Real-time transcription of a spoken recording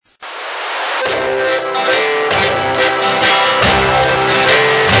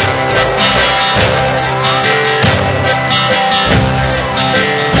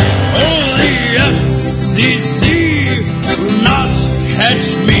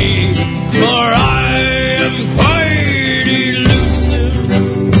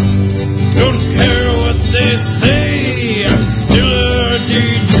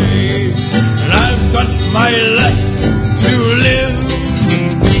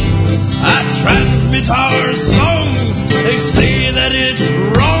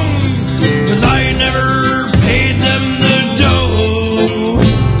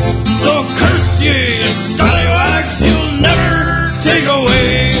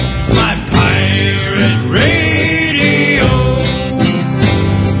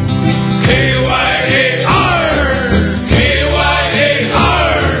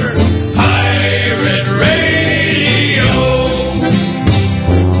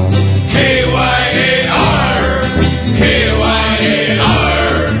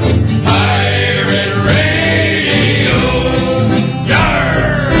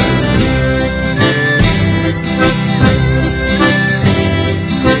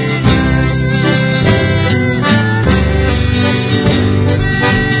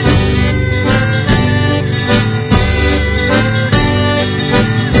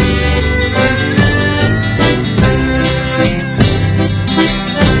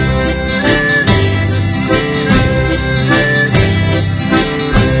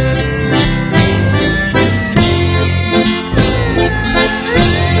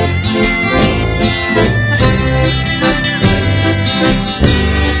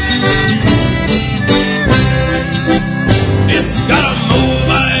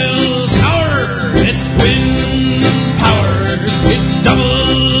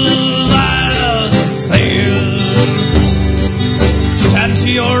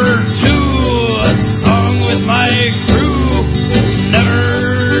or two, a song with my crew,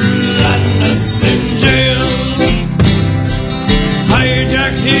 never land us in jail.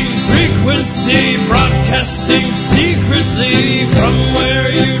 Hijacking frequency, broadcasting secretly from where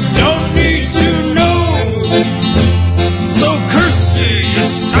you don't need to know. So curse you,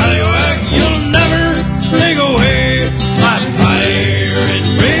 scallywag, you'll never take away my pirate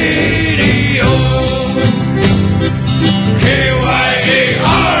radio.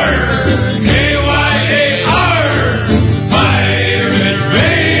 K-Y-A-R, K-Y-A-R, pirate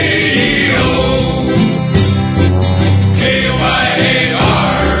radio.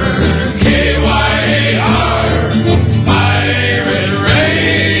 K-Y-A-R, K-Y-A-R, pirate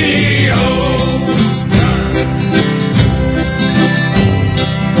radio.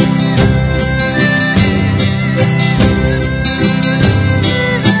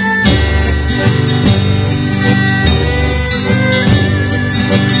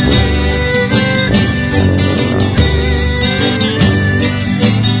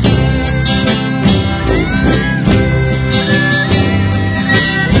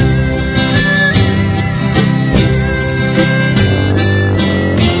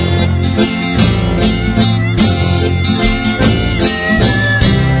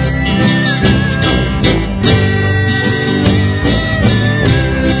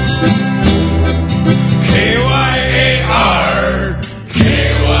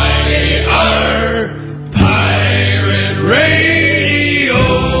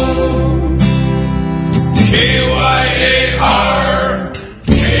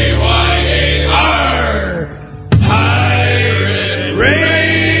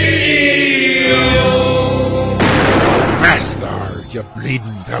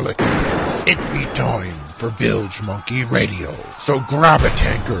 Bilge Monkey Radio. So grab a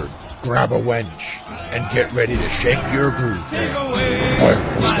tankard, grab a wench, and get ready to shake your groove.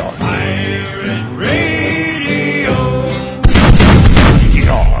 Pirate style. Pirate radio.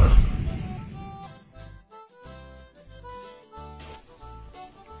 Yar.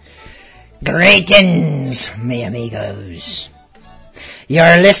 Greetings, me amigos.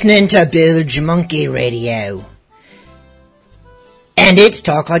 You're listening to Bilge Monkey Radio. And it's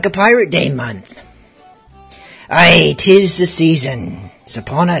Talk Like a Pirate Day month. Aye, 'tis the season. It's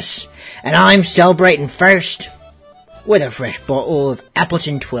upon us, and I'm celebrating first with a fresh bottle of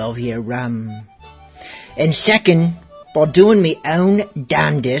Appleton 12-year rum. And second, by doing me own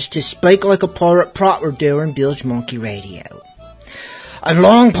damnedest to speak like a pirate proper during Bilge Monkey Radio. I've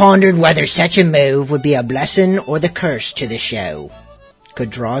long pondered whether such a move would be a blessing or the curse to the show.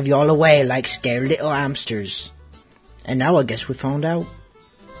 Could drive y'all away like scared little hamsters. And now I guess we found out.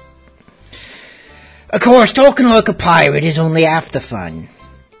 Of course, talking like a pirate is only half the fun.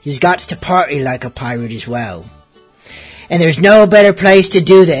 You've got to party like a pirate as well. And there's no better place to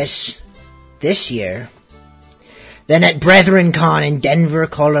do this year, than at BrethrenCon in Denver,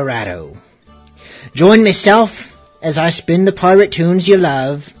 Colorado. Join myself as I spin the pirate tunes you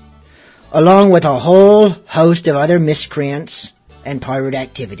love, along with a whole host of other miscreants and pirate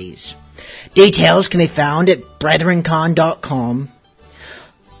activities. Details can be found at BrethrenCon.com.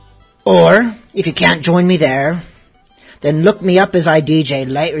 Or, if you can't join me there, then look me up as I DJ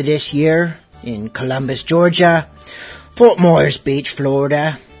later this year in Columbus, Georgia, Fort Myers Beach,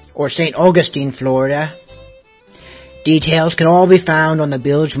 Florida, or St. Augustine, Florida. Details can all be found on the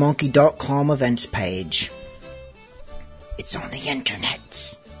BilgeMonkey.com events page. It's on the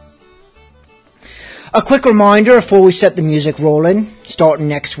internets. A quick reminder before we set the music rolling, starting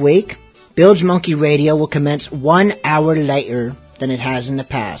next week, Bilge Monkey Radio will commence 1 hour later than it has in the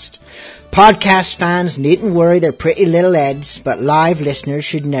past. Podcast fans needn't worry their pretty little heads, but live listeners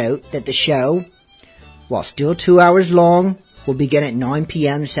should note that the show, while still 2 hours long, will begin at 9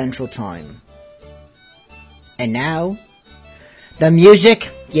 p.m. Central Time. And now, the music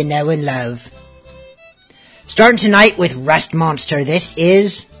you know and love. Starting tonight with Rust Monster, this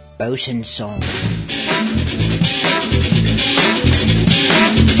is Bosun's Song.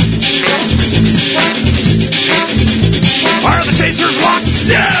 Are the chasers locked?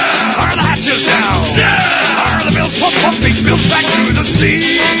 Yeah! Are the hatches down? Yeah! Are the bills pumping bills back to the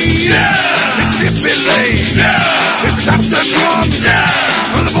sea? Yeah! Is the Ippy laid? Yeah! Is the topsail drum?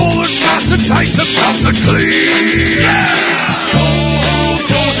 Yeah! Are the bulwarks fast and tight about the clean? Yeah! Oh, the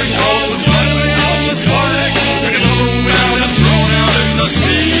bosun calls and finally on the spar deck, and it's thrown down and thrown out in the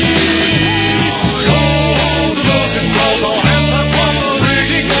sea. Oh, the bosun calls, all hands up on the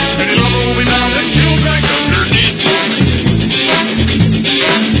rigging, and it's moving down and kill back underneath.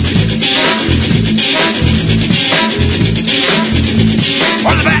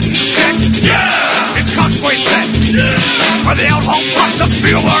 Are the battens checked? Yeah! Is the coxswain set? Yeah! Are the outhalls tucked to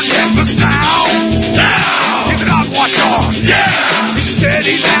feel our our canvas now. Now. Is it on? Watch on. Yeah. Is it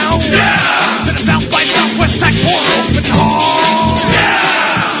steady now? Yeah. To the South by Southwest Tack for open hall.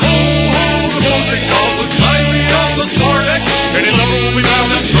 Yeah. Oh, the bosun calls look lively on the spar deck. Any lover will be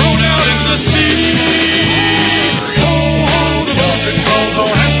bound and thrown out in the sea. Oh, the bosun calls, no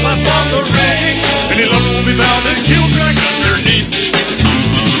hands clap on the rigging. Any lover will be bound and keel drag underneath.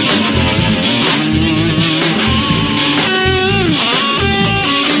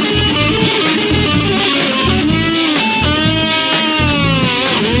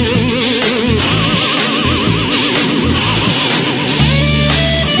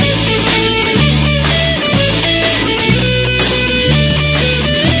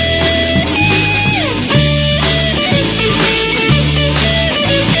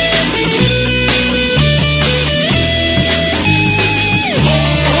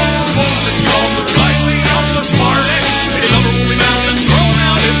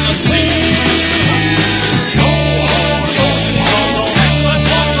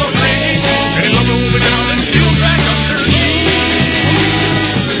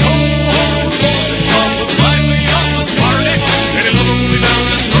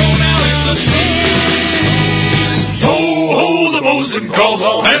 Calls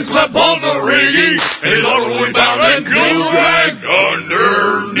all hands clap on the rigging. Any lover will be bound and keel dragged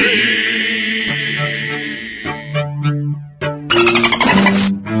underneath.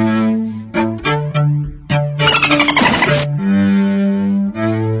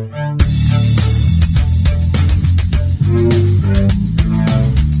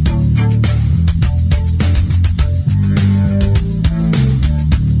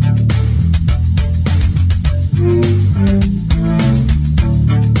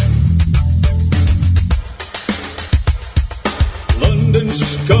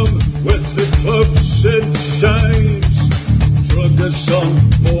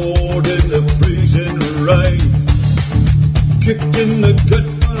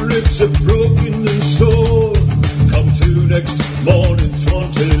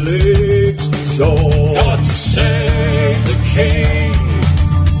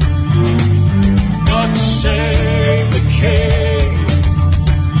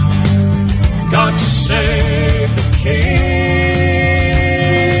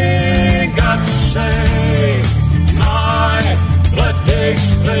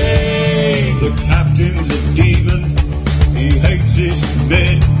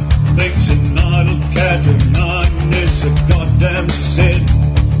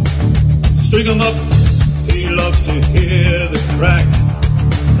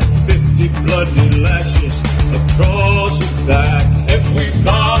 Across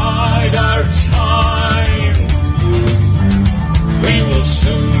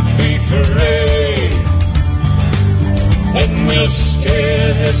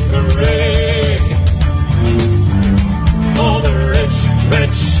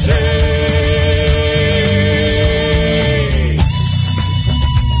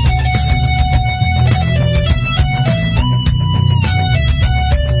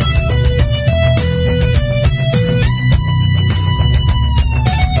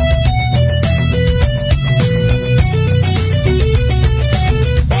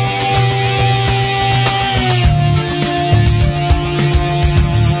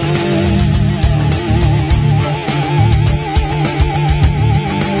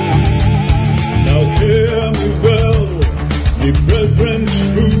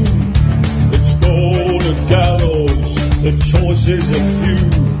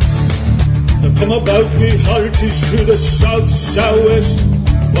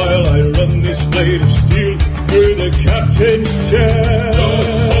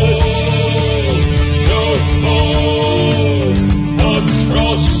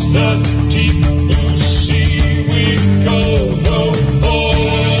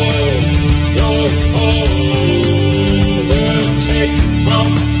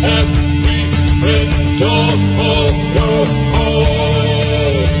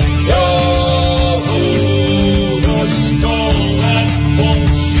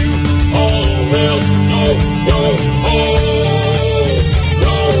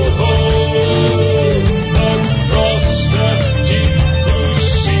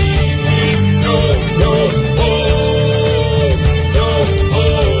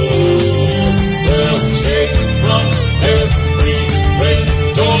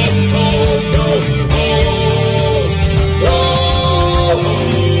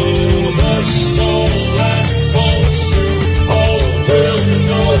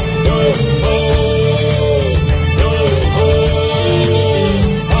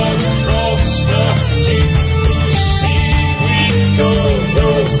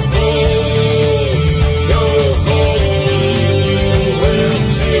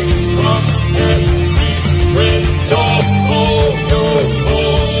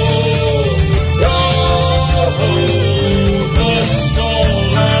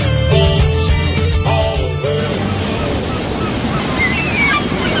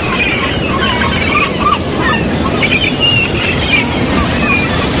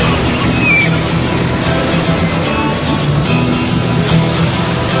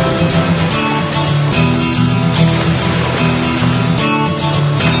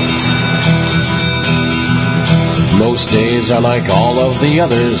Most days are like all of the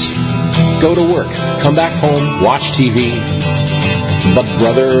others. Go to work, come back home, watch TV. But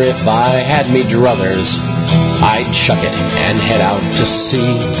brother, if I had me druthers, I'd chuck it and head out to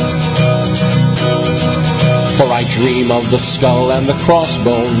sea. For I dream of the skull and the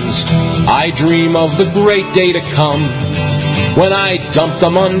crossbones. I dream of the great day to come, when I dump the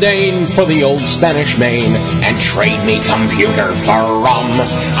mundane for the old Spanish main and trade me computer for rum.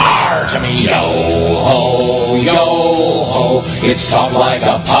 Arr to me, yo-ho, yo-ho, it's talk like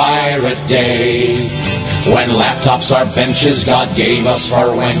a pirate day. When laptops are benches God gave us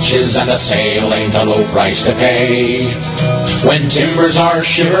for wenches, and a sail ain't a low price to pay. When timbers are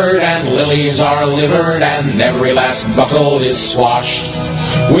shivered and lilies are livered and every last buckle is swashed,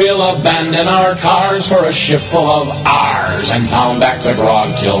 we'll abandon our cars for a ship full of ours and pound back the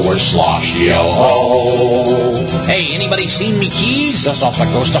grog till we're sloshed. Yo-ho! Hey, anybody seen me keys? Just off the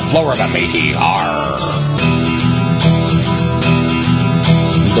coast of Florida, matey. Arr!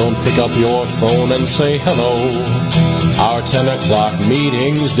 Don't pick up your phone and say hello. Our 10 o'clock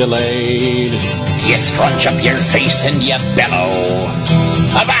meeting's delayed. You scrunch up your face and you bellow.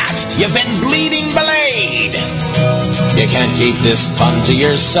 Avast, you've been bleeding belayed. You can't keep this fun to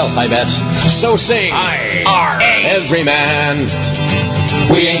yourself, I bet. So sing, I, every man.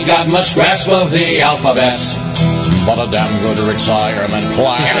 We ain't got much grasp of the alphabet, but a damn good retirement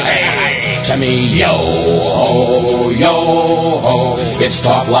plan. To me, yo-ho, yo-ho, it's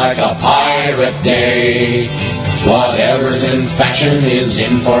talk like a pirate day. Whatever's in fashion is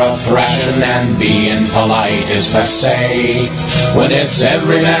in for a thrashing, and being polite is passé. When it's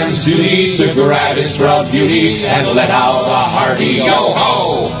every man's duty to grab his proud beauty and let out a hearty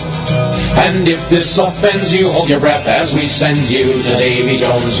yo-ho. And if this offends you, hold your breath as we send you to Davy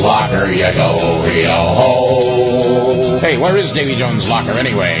Jones' locker. You go, yo-ho. Hey, where is Davy Jones' locker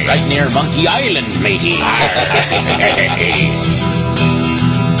anyway? Right near Monkey Island, matey.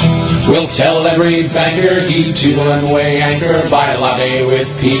 We'll tell every banker he'd to and weigh anchor by latte with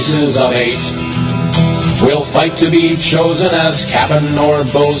pieces of 8. We'll fight to be chosen as captain or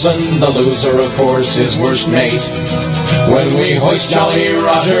bosun. The loser, of course, is worst mate. When we hoist Jolly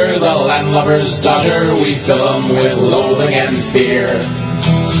Roger, the landlubber's dodger, we fill him with loathing and fear.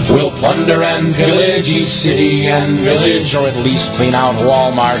 We'll plunder and pillage each city and village, or at least clean out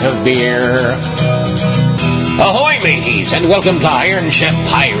Walmart of beer. Ahoy, mateys, and welcome to Iron Chef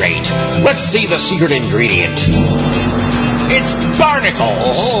Pirate. Let's see the secret ingredient. It's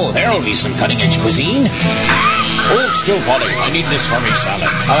barnacles. Oh, there'll be some cutting-edge cuisine. Hold still, Polly. I need this for me salad.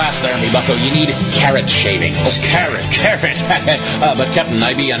 Alas there, me bucko, you need carrot shavings. Oh, carrot. But Captain,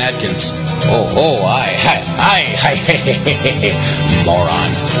 I be an Atkins. Aye.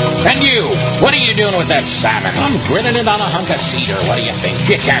 Moron. And you, what are you doing with that salmon? I'm grilling it on a hunk of cedar. What do you think?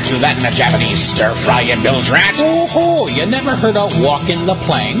 You can't do that in a Japanese stir-fry, you bilge rat. Oh, you never heard of walking the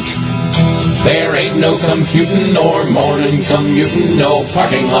plank? There ain't no computing or morning commuting, no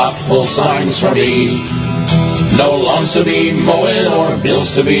parking lot full signs for me. No lawns to be mowing or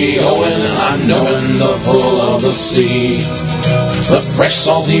bills to be owing. I'm knowing the pull of the sea, the fresh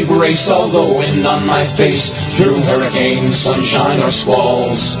salty brace of the wind on my face through hurricane, sunshine, or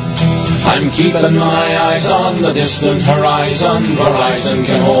squalls. I'm keeping my eyes on the distant horizon. Verizon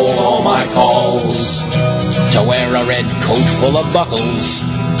can hold all my calls. To wear a red coat full of buckles,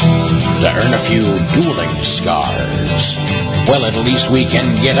 to earn a few dueling scars. Well, at least we can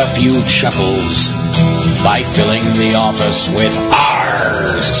get a few chuckles by filling the office with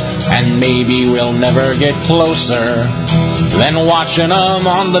ours. And maybe we'll never get closer than watching them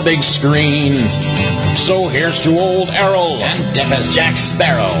on the big screen. So here's to old Errol and deaf as Jack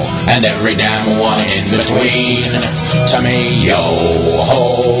Sparrow and every damn one in between. To me,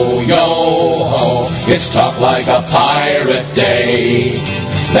 yo-ho, yo-ho, it's talk like a pirate day.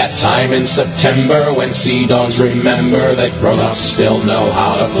 That time in September when sea dogs remember that grown-ups still know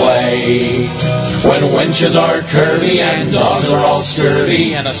how to play. When wenches are curvy and dogs are all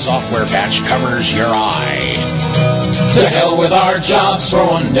scurvy and a software patch covers your eye. To hell with our jobs, for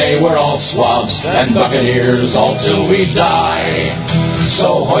one day we're all swabs and buccaneers all till we die.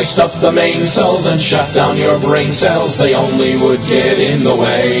 So hoist up the mainsails and shut down your brain cells, they only would get in the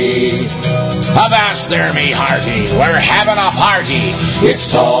way. Avast there, me hearty, we're having a party. It's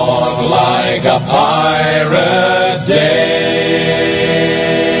talk like a pirate day.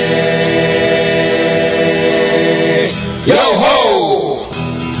 Yo-ho!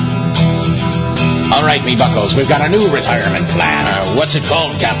 All right, me buckos, we've got a new retirement plan. What's it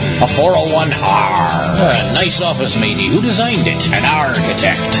called, Captain? A 401R. A nice office matey. Who designed it? An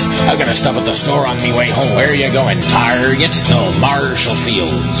architect. I gotta stop at the store on me way home. Where are you going? Target? No, Marshall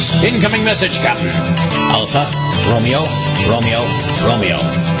Fields. Incoming message, Captain. Alpha, Romeo, Romeo, Romeo.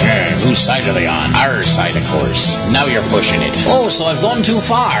 Whose side are they on? Our side, of course. Now you're pushing it. Oh, so I've gone too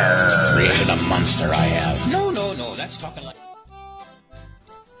far. Created a monster, I have. No, that's talking like...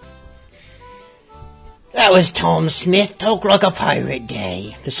 That was Tom Smith, Talk Like a Pirate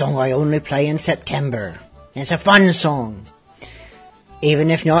Day, the song I only play in September. And it's a fun song.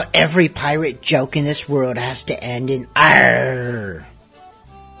 Even if not every pirate joke in this world has to end in arr.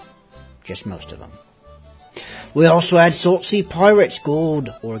 Just most of them. We also had Salt Sea Pirates,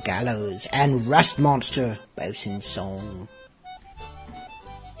 Gold or Gallows, and Rust Monster, Bosun's Song.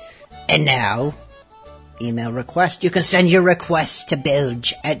 And now, email request. You can send your requests to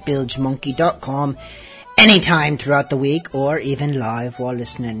bilge@bilgemonkey.com anytime throughout the week or even live while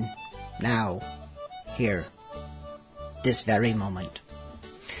listening. Now, here, this very moment.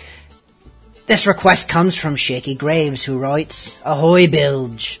 This request comes from Shaky Graves, who writes, Ahoy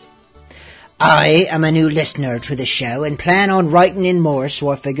Bilge! I am a new listener to the show and plan on writing in more, so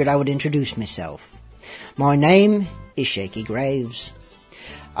I figured I would introduce myself. My name is Shaky Graves.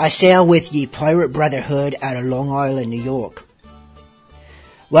 I sail with ye Pirate Brotherhood out of Long Island, New York.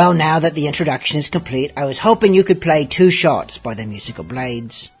 Well, now that the introduction is complete, I was hoping you could play 2 Shots by the Musical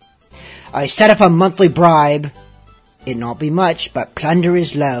Blades. I set up a monthly bribe. It not be much, but plunder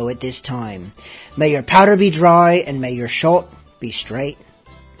is low at this time. May your powder be dry, and may your shot be straight.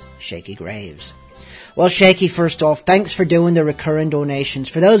 Shaky Graves. Well, Shaky, first off, thanks for doing the recurring donations.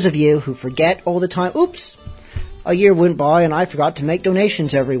 For those of you who forget all the time, oops, a year went by and I forgot to make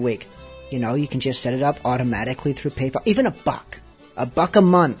donations every week. You know, you can just set it up automatically through PayPal. Even $1 a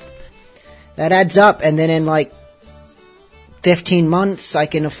month. That adds up, and then in like 15 months, I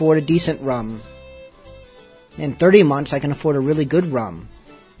can afford a decent rum. In 30 months, I can afford a really good rum.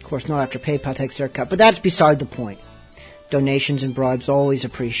 Of course, not after PayPal takes their cut, but that's beside the point. Donations and bribes always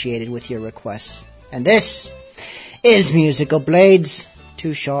appreciated with your requests. And this is Musical Blades,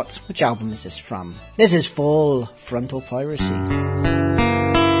 2 Shots. Which album is this from? This is Full Frontal Piracy.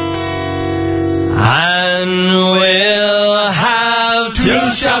 And we'll have 2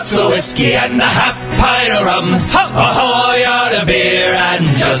 shots of whiskey and a half pint of rum, ahoy out of beer, and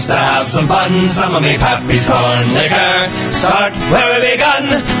just to have some fun, some of me pappy's corn liquor. Start where we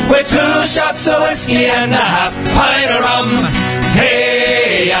begun, with 2 shots of whiskey and a half pint of rum.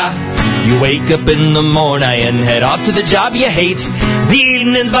 Hey, you wake up in the morning and head off to the job you hate. The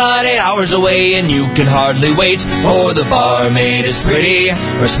evening's about 8 hours away and you can hardly wait. For the barmaid is pretty,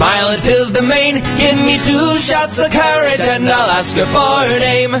 her smile it fills the main. Give me 2 shots of courage and I'll ask her for her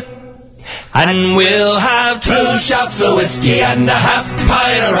name. And we'll have 2 shots of whiskey and a half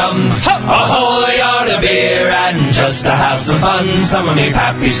pint of rum, ahoy out of beer, and just to have some fun, some of me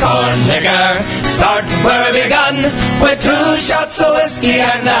pappy's corn liquor. Start where we begun, with 2 shots of whiskey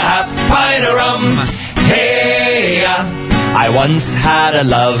and a half pint of rum. Hey, I once had a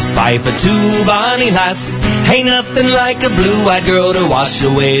love fight for 2 bonny lass. Ain't nothing like a blue-eyed girl to wash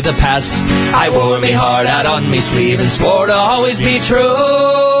away the past. I wore me heart out on me sleeve and swore to always be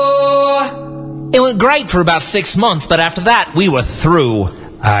true. It went great for about 6 months, but after that, we were through.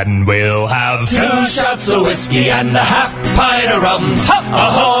 And we'll have 2 shots of whiskey and a half pint of rum,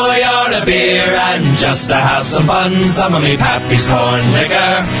 ahoy out of beer, and just to have some fun, some of me pappy's corn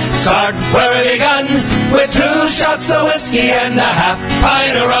liquor. Start where we begun, with 2 shots of whiskey and a half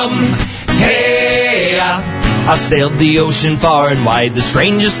pint of rum. Hey, I've sailed the ocean far and wide, the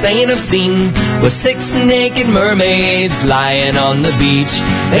strangest thing I've seen was 6 naked mermaids lying on the beach.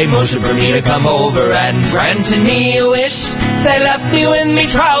 They motioned for me to come over and granted me a wish. They left me with me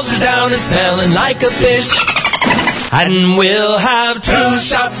trousers down and smelling like a fish. And we'll have 2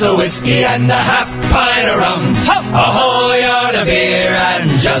 shots of whiskey and a half pint of rum, ahoy out of beer,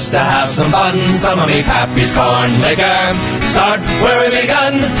 and just to have some fun, some of me pappy's corn liquor. Start where we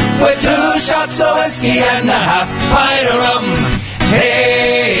begun, with 2 shots of whiskey and a half pint of rum.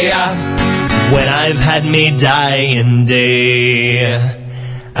 Hey, when I've had me dying day,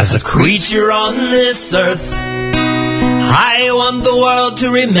 as a creature on this earth, I want the world to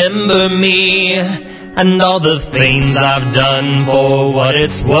remember me and all the things I've done for what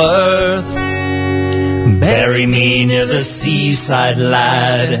it's worth. Bury me near the seaside,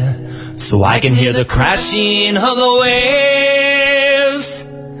 lad, so I can hear the crashing of the waves.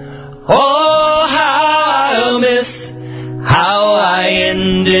 Oh, how I'll miss how I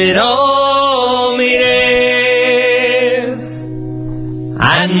ended all me days.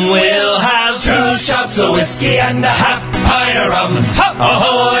 And we'll have 2 shots of whiskey and a half pint of rum,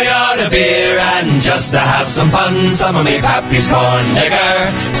 ahoy out of beer, and just to have some fun, some of me pappy's corn liquor.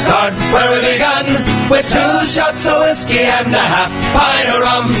 Start where we begun, with 2 shots of whiskey and a half pint of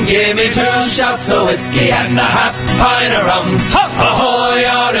rum. Give me 2 shots of whiskey and a half pint of rum. Ahoy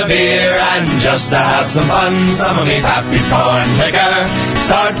out of beer and just to have some fun, some of me pappy's corn liquor.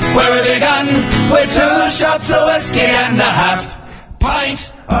 Start where we begun, with 2 shots of whiskey and a half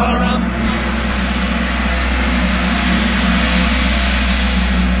pint of rum.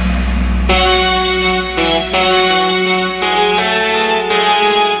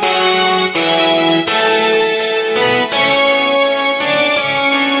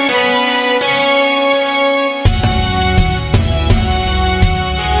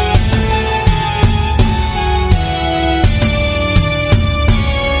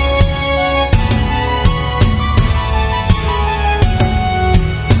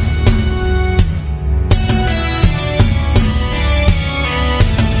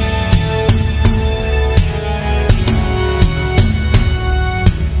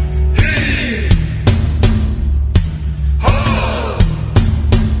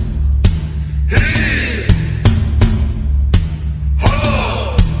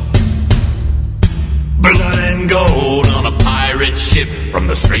 From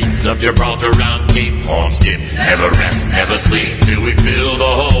the straits of Gibraltar round Cape Horn skip. Never rest, never sleep till we fill the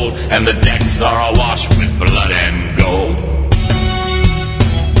hold, and the decks are awash with blood and gold.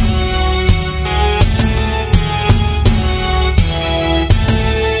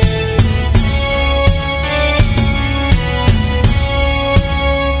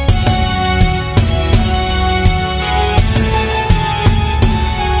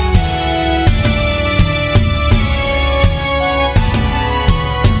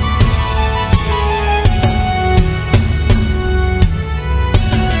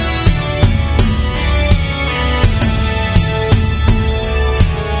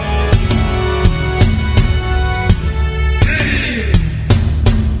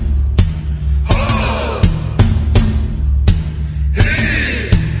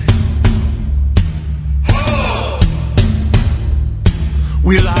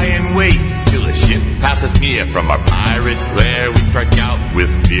 Near from our pirates' lair, we strike out with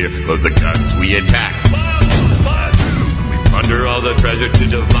fear. Load the guns, we attack. We plunder all the treasure to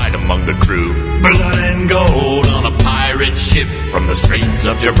divide among the crew. Blood and gold on a pirate ship. From the straits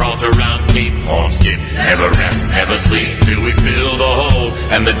of Gibraltar round Cape Horn skip. Never rest, never sleep till we fill the hold,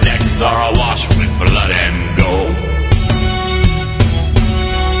 and the decks are awash with blood and gold.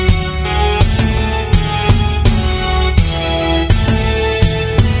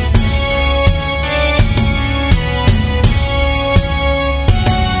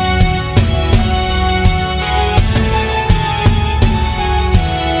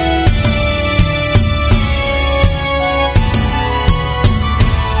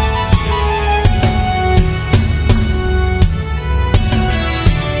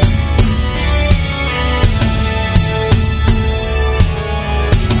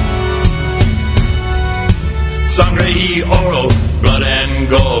 Sangre y oro, blood and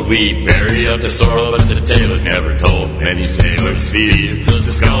gold. We bury our tesoro, but the tale is never told. Many sailors fear the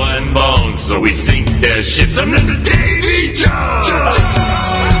skull and bones, so we sink their ships and then the Davy Jones.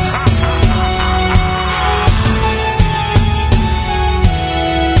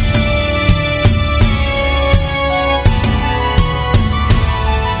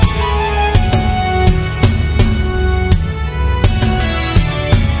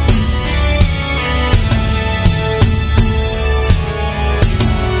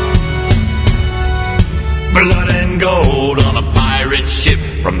 Blood and gold on a pirate ship.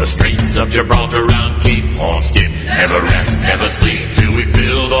 From the straits of Gibraltar round Cape Horn skip. Never rest, never sleep till we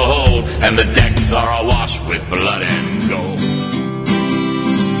fill the hold, and the decks are awash with blood and gold.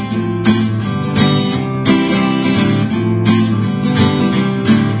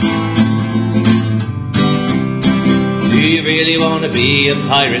 Do you really want to be a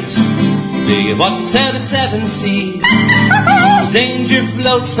pirate? Do you want to sail the 7 seas? Cause danger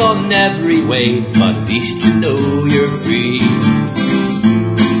floats on every wave, but at least you know you're free.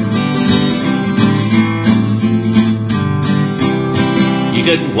 You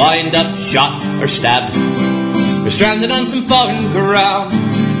could wind up shot or stabbed, or stranded on some foreign ground.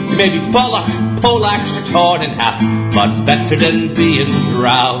 You may be bollocked, poleaxed, or torn in half, but it's better than being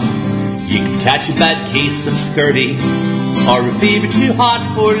drowned. You could catch a bad case of scurvy, or a fever too hot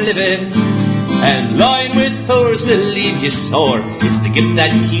for living, and lying with whores will leave you sore. It's the gift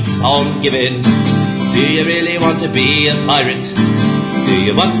that keeps on giving. Do you really want to be a pirate? Do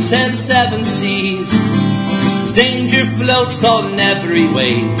you want to sail the 7 seas? 'Cause danger floats on every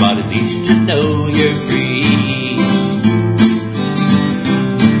wave, but at least you know you're free.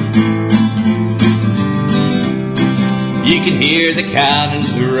 You can hear the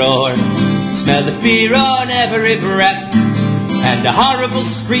cannons roar, smell the fear on every breath, and the horrible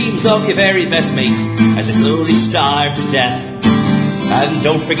screams of your very best mates as they slowly starve to death. And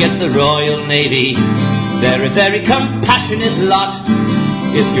don't forget the Royal Navy, they're a very compassionate lot.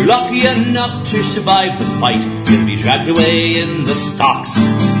 If you're lucky enough to survive the fight, you'll be dragged away in the stocks.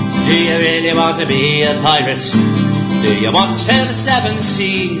 Do you really want to be a pirate? Do you want to sail the seven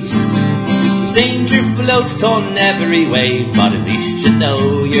seas? There's danger floats on every wave, but at least you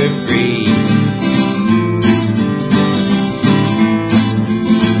know you're free.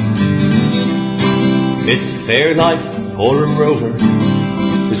 It's a fair life for a rover,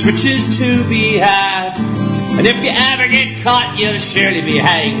 there's riches to be had, and if you ever get caught you'll surely be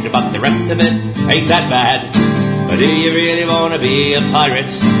hanged, but the rest of it ain't that bad. But do you really want to be a pirate?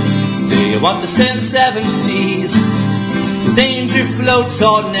 Do you want to sail the seven seas? There's danger floats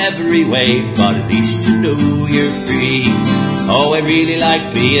on every wave, but at least you know you're free. Oh, I really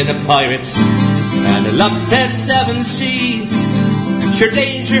like being a pirate, and I love to sail the seven seas. Sure,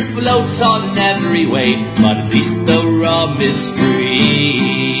 danger floats on every wave, but at least the rum is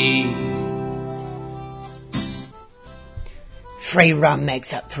free. Free rum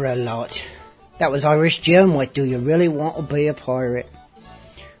makes up for a lot. That was Irish Jim with Do You Really Want to Be a Pirate?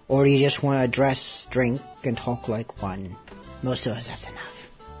 Or do you just want to dress, drink, and talk like one? Most of us, that's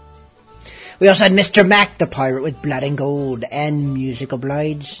enough. We also had Mr. Mac the Pirate with Blood and Gold and Musical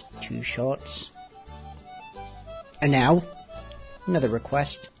Blades, 2 shots. And now, another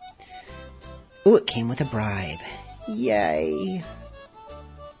request. Ooh, it came with a bribe. Yay.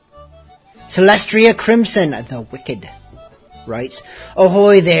 Celestria Crimson, the Wicked, writes,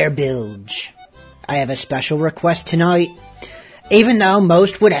 Ahoy there, Bilge. I have a special request tonight. Even though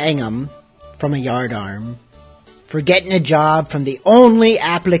most would hang him from a yardarm for getting a job from the only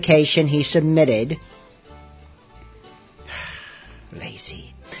application he submitted.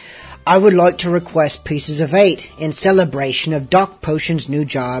 Lazy. I would like to request Pieces of 8 in celebration of Doc Potion's new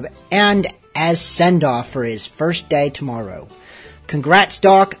job and as send-off for his first day tomorrow. Congrats,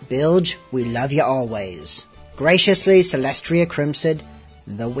 Doc. Bilge, we love you always. Graciously, Celestria Crimson,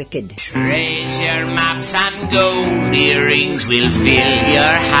 the Wicked. Treasure maps and gold earrings will fill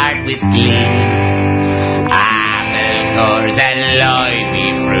your heart with glee. Apple cores and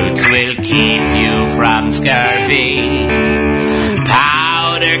limey fruits will keep you from scurvy.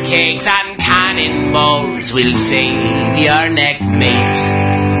 Powder cakes and cannonballs will save your neck,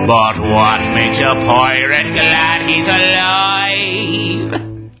 mate. But what makes a pirate glad he's alive?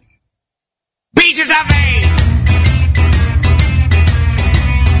 Pieces of 8!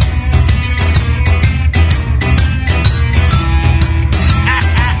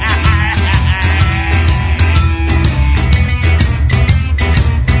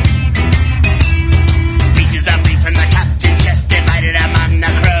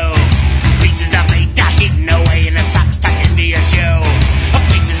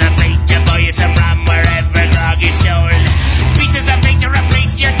 Pieces of 8 to buy you some rum wherever grog is sold. Pieces of 8 to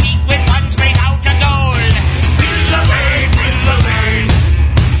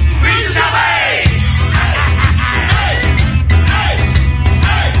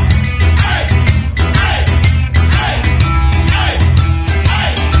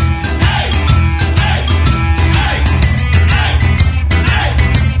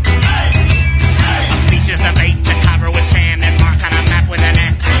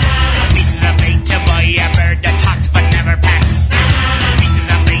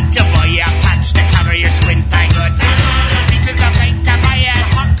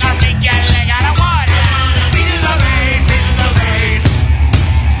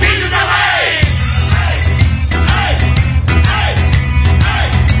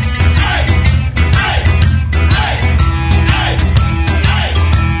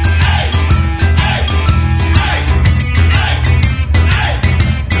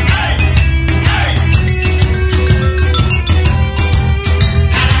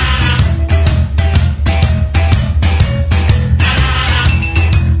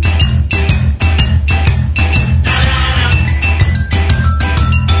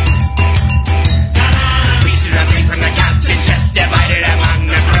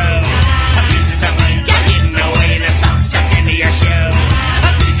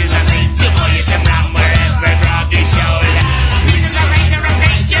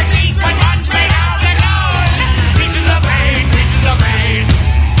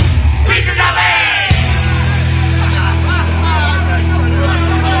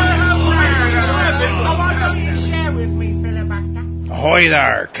Ahoy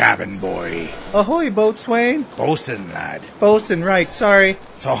there, cabin boy. Ahoy, boatswain. Bosun, lad. Bosun, right, sorry.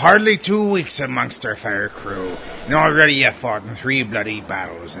 So hardly 2 weeks amongst our fair crew, and already you fought in 3 bloody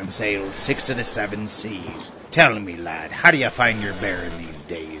battles and sailed 6 of the 7 seas. Tell me, lad, how do you find your bearing these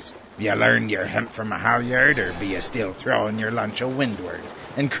days? Have you learned your hemp from a halyard, or be you still throwing your lunch a windward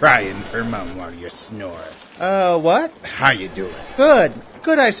and crying for mum while you snore? What? How you doing? Good.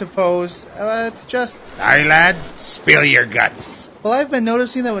 Good, I suppose. It's just... Aye, lad, spill your guts. Well, I've been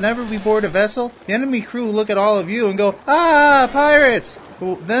noticing that whenever we board a vessel, the enemy crew look at all of you and go, "Ah, pirates!"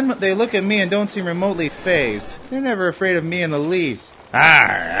 Well, then they look at me and don't seem remotely fazed. They're never afraid of me in the least.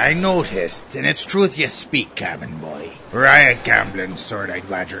 Ah, I noticed, and it's truth you speak, cabin boy. Were I a gambling sort, I'd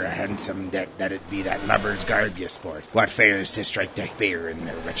wager a handsome debt that it be that lubber's garb you sport, what fails to strike the fear in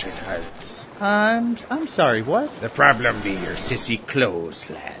their wretched hearts. I'm sorry, what? The problem be your sissy clothes,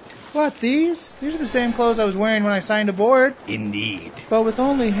 lad. What, these? These are the same clothes I was wearing when I signed aboard. Indeed. But with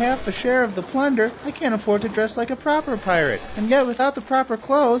only half a share of the plunder, I can't afford to dress like a proper pirate. And yet, without the proper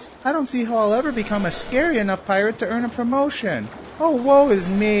clothes, I don't see how I'll ever become a scary enough pirate to earn a promotion. Oh, woe is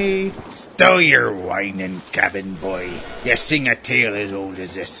me. Stow your whining, cabin boy. You sing a tale as old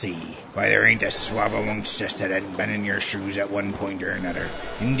as the sea. Why, there ain't a swab amongst us that hadn't been in your shoes at one point or another.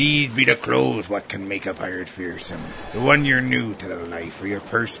 Indeed, be the clothes what can make a pirate fearsome. The one you're new to the life, or your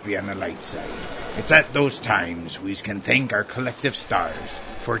purse be on the light side. It's at those times we can thank our collective stars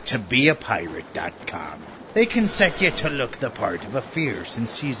for tobeapirate.com. They can set you to look the part of a fierce and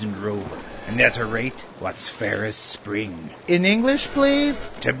seasoned rover, and at a rate what's fair as spring. In English, please?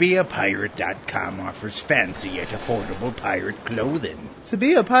 Tobeapirate.com offers fancy yet affordable pirate clothing.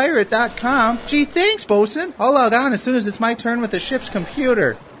 Tobeapirate.com? Gee, thanks, bosun. I'll log on as soon as it's my turn with the ship's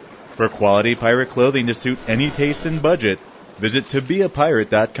computer. For quality pirate clothing to suit any taste and budget, visit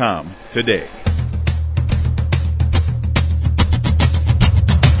tobeapirate.com today.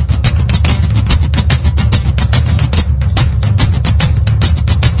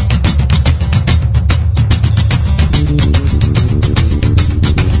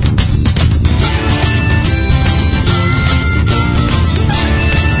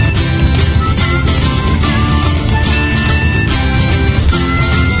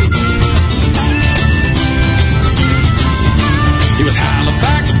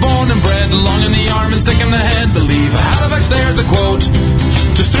 Long in the arm and thick in the head. Believe Halifax, there's a quote.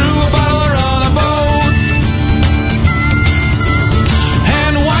 Just threw a bottle or on a boat.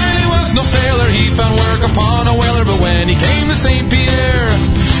 And while he was no sailor, he found work upon a whaler. But when he came to St. Pierre,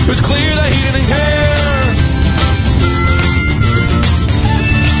 it was clear that he didn't care.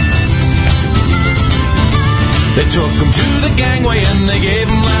 They took him to the gangway and they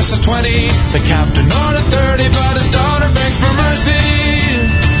gave him lashes 20. The captain ordered 30, but his daughter begged for mercy.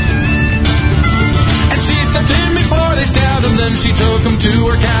 She stepped in before they stabbed him, then she took him to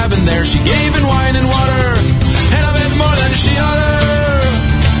her cabin. There she gave him wine and water, and a bit more than she oughter.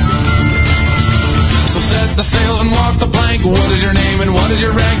 So set the sails and walk the plank. What is your name and what is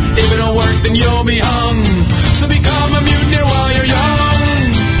your rank? If it don't work, then you'll be hung. So become a mutineer while you're young.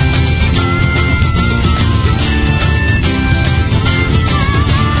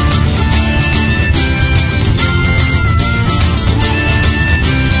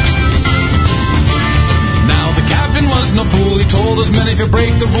 No fool, he told us men, if you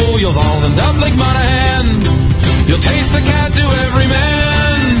break the rule, you'll all end up like Monahan. You'll taste the cat to every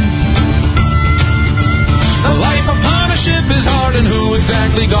man. A life upon a ship is hard, and who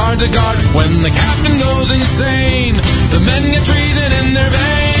exactly guards a guard? When the captain goes insane, the men get treason in their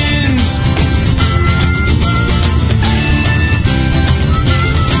veins.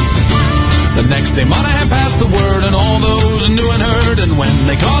 The next day Monahan passed the word, and all those who knew and heard, and when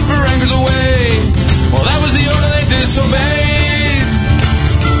they called for anchors away, well, that was the order they disobeyed.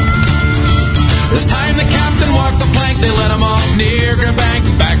 This time the captain walked the plank, they let him off near Grand Bank.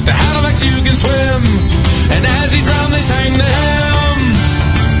 Back to Halifax you can swim, and as he drowned they sang to him.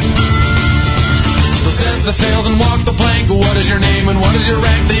 So set the sails and walk the plank. What is your name and what is your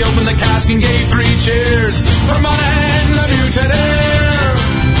rank? They opened the cask and gave 3 cheers for Monahan the mutineer.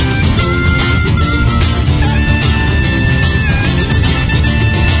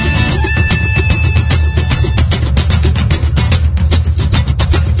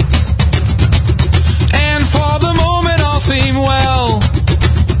 Seem well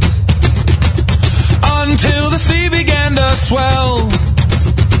until the sea began to swell.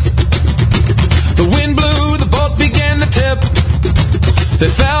 The wind blew, the boat began to tip. They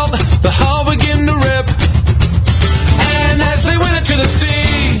felt the hull begin to rip. And as they went into the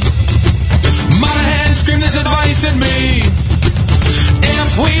sea, Monahan screamed this advice at me: if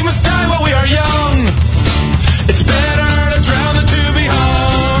we must die while we are young, it's better to drown than to be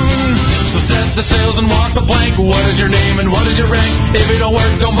the sails and walk the plank. What is your name and what is your rank? If you don't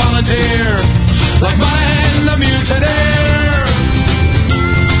work, don't volunteer. Like mine, the mutineer.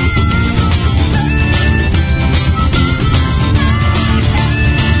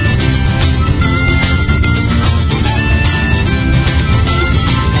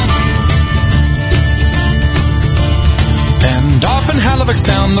 And off in Halifax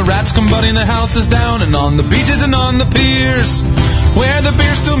town, the rats come butting the houses down, and on the beaches and on the piers, where the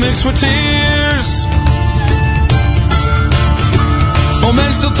beer still mixed with tears. Old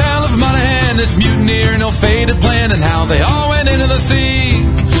men still tell of Monaghan, his mutineer, no faded plan, and how they all went into the sea,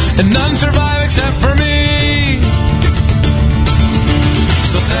 and none survive except for me.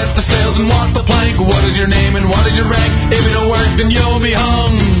 So set the sails and walk the plank. What is your name and what is your rank? If you don't work, then you'll be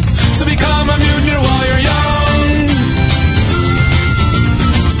hung. So become a mutineer while you're young.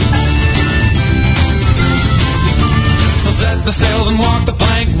 So set the sails and walk the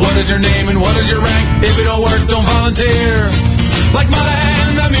plank. What is your name and what is your rank? If you don't work, don't volunteer. Like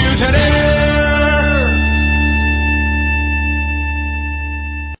Monaghan the mutineer.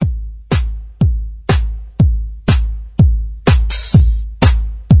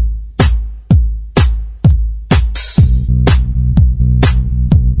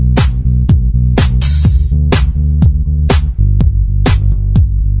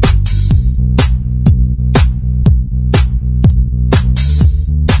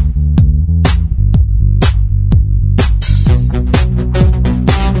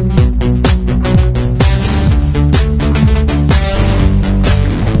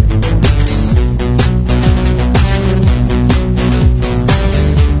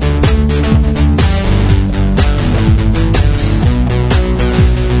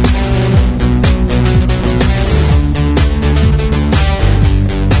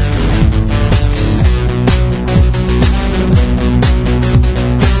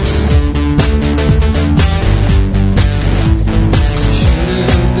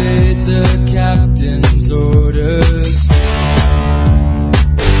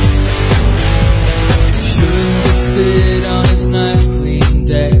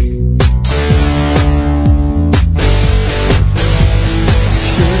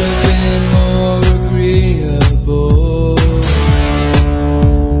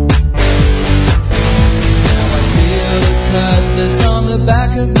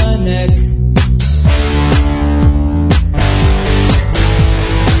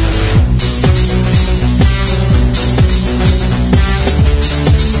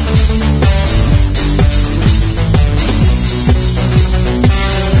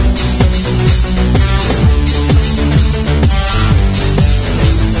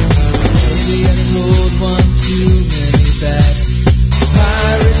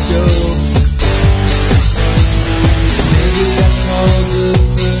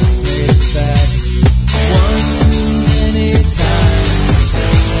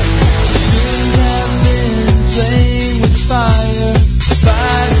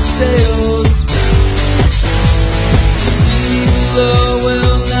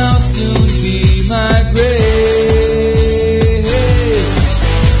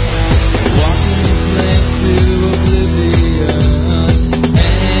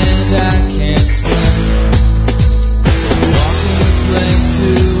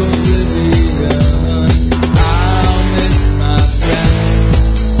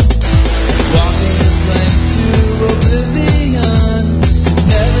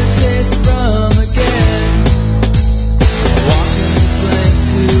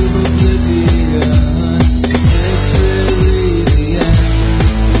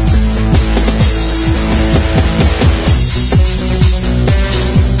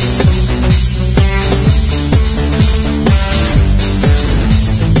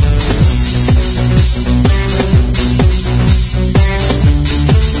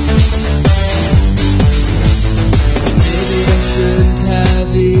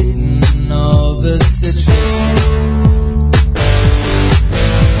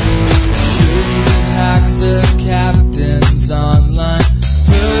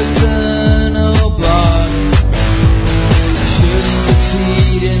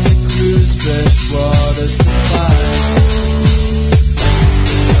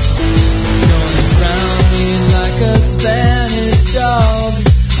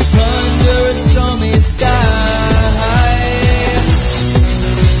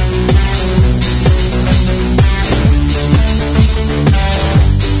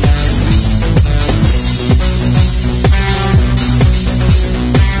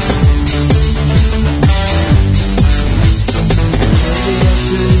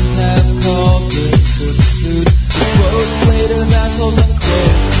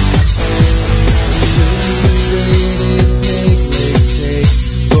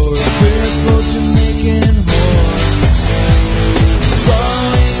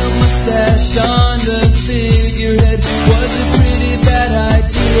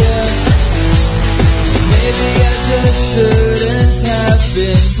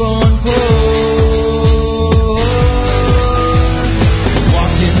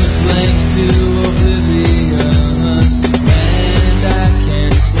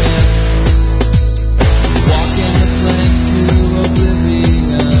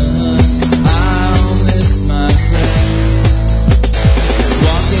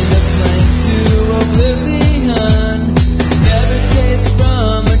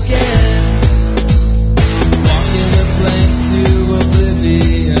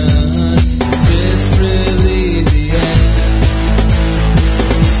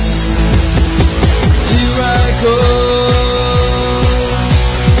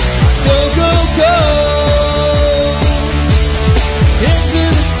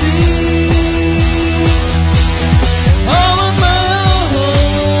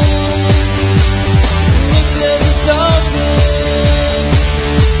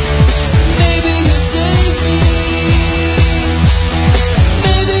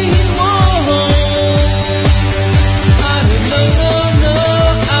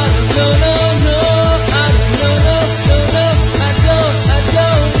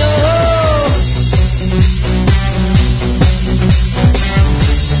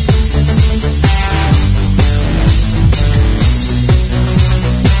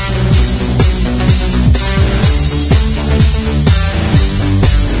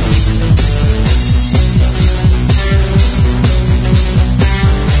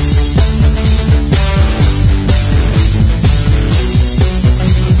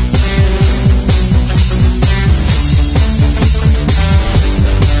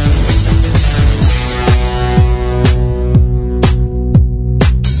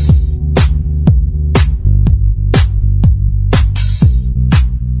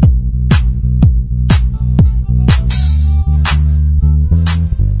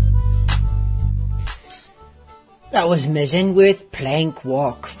 That was Mizzen with Plank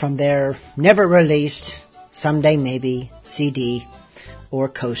Walk from their never-released, someday maybe, CD or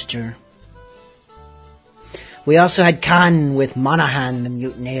coaster. We also had Khan with Monaghan the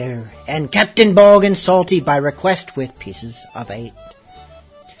Mutineer, and Captain Bog and Salty by request with Pieces of 8,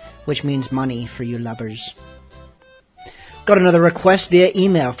 which means money for you lubbers. Got another request via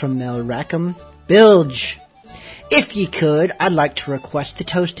email from Mel Rackham. Bilge, if ye could, I'd like to request the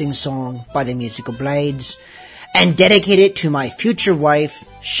Toasting Song by the Musical Blades and dedicate it to my future wife,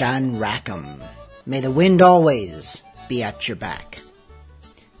 Shan Rackham. May the wind always be at your back.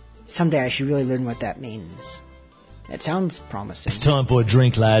 Someday I should really learn what that means. It sounds promising. It's time for a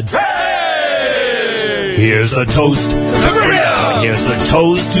drink, lads. Hey! Here's a toast to freedom. Here's a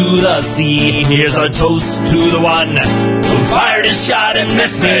toast to the sea. Here's a toast to the one who fired his shot and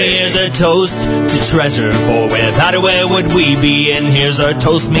missed me. Here's a toast to treasure, for without it where would we be? And here's a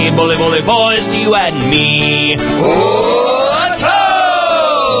toast, me bully bully boys, to you and me. Oh, a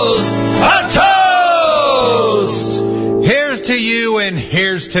toast! A toast! Here's to you and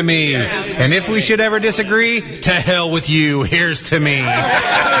here's to me. And if we should ever disagree, to hell with you. Here's to me.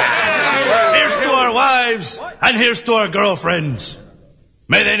 Here's to our wives and here's to our girlfriends.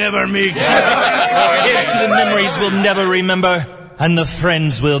 May they never meet. Here's to the memories we'll never remember and the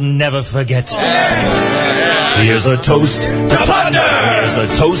friends we'll never forget. Here's a toast to plunder. Here's a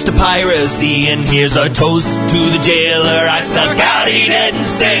toast to piracy. And here's a toast to the jailer I stuck out, he didn't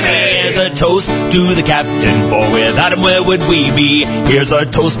save me. Here's a toast to the captain, for without him where would we be? Here's a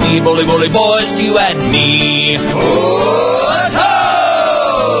toast, me bully bully boys, to you and me. Oh, a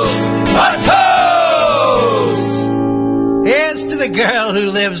toast! A toast! Here's to the girl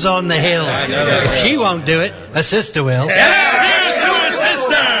who lives on the hill. If she won't do it, a sister will. Here's to a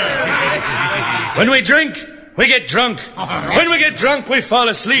sister! When we drink, we get drunk. When we get drunk, we fall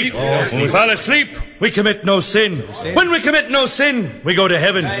asleep. When we fall asleep, we commit no sin. When we commit no sin, we go to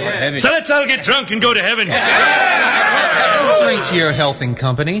heaven. So let's all get drunk and go to heaven. I've drank to your health in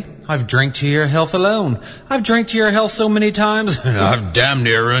company. I've drank to your health alone. I've drank to your health so many times, and I've damn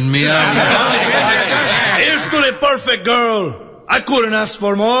near run me out. Here's to the perfect girl. I couldn't ask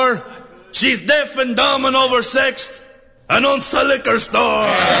for more. She's deaf and dumb and oversexed and owns a liquor store.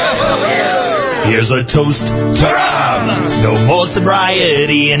 Here's a toast to rum. No more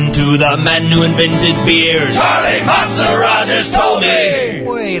sobriety. And to the man who invented beer, Charlie Massa Rogers told me.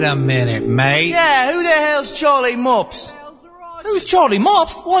 Wait a minute, mate. Yeah, who the hell's Charlie Mops? Who's Charlie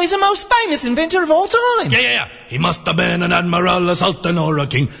Mops? Why, he's the most famous inventor of all time. Yeah. He must have been an admiral, a sultan, or a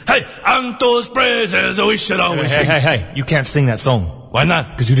king. Hey, and those praises we should always sing. Hey, you can't sing that song. Why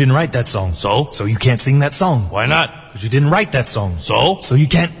not? Because you didn't write that song. So? So you can't sing that song. Why not? Because you didn't write that song. So? So you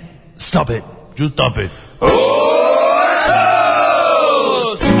can't stop it. You stop it. Oh,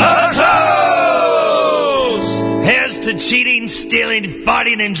 a toast! Here's to cheating, stealing,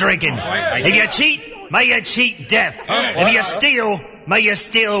 fighting, and drinking. If you cheat, may you cheat death. If you steal, may you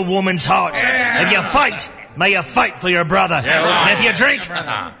steal a woman's heart. If you fight, may you fight for your brother. And if you drink,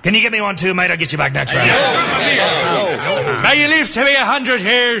 can you give me one too, mate? I'll get you back next round. May you live to be 100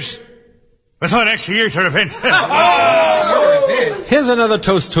 years with one extra year to repent. Here's another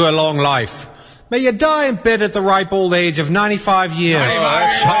toast to a long life. May you die in bed at the ripe old age of 95 years.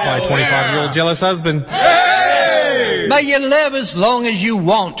 Shot by a 25-year-old jealous husband. Hey! May you live as long as you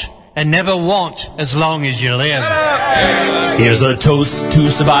want and never want as long as you live. Here's a toast to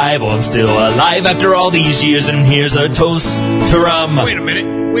survival. I'm still alive after all these years. And here's a toast to rum. Wait a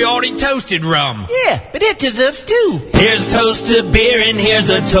minute. We already toasted rum. Yeah, but it deserves two. Here's a toast to beer, and here's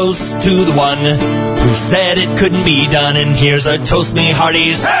a toast to the one who said it couldn't be done. And here's a toast, me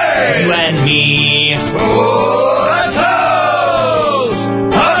hearties, to you and me. Oh, a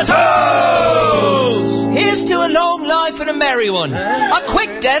toast! Here's to a long life and a merry one. A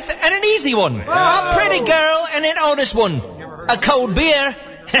quick death and an easy one. A pretty girl and an honest one. A cold beer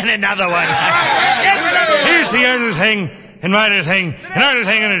and another one. Here's the other thing. And my little thing, and our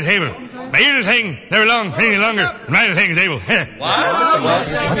little thing on the table. My little thing never long any longer, and my little thing is able.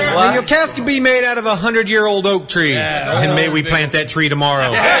 Well, your cast can be made out of a 100-year-old oak tree. And may we plant that tree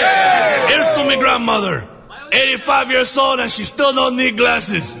tomorrow. Here's to my grandmother. 85 years old and she still don't need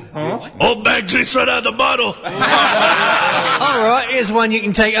glasses. Old bag drinks right out of the bottle. All right, here's one you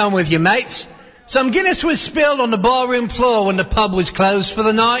can take home with you, mates. Some Guinness was spilled on the ballroom floor when the pub was closed for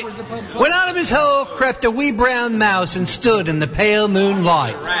the night. When out of his hole crept a wee brown mouse and stood in the pale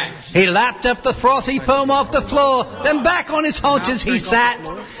moonlight. He lapped up the frothy foam off the floor, then back on his haunches he sat.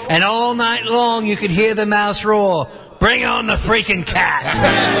 And all night long you could hear the mouse roar, Bring on the freaking cat.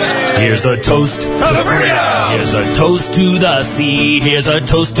 Here's a toast to the freedom. Here's a toast to the sea. Here's a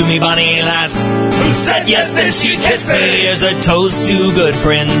toast to me bonny lass, who said yes, then she'd kiss me. Here's a toast to good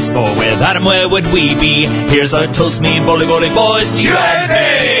friends, for without 'em where would we be? Here's a toast, me bully boys, to you and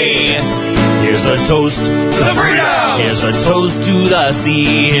me. Here's a toast to freedom. Here's a toast to the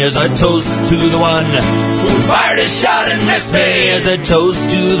sea. Here's a toast to the one who fired his shot and missed me. Here's a toast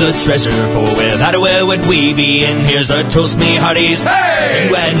to the treasure, for without it where would we be? And here's a toast, me hearties, hey!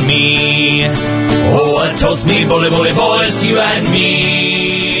 You and me. Oh, a toast, me bully boys, to you and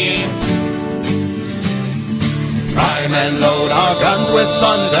me. Prime and load our guns with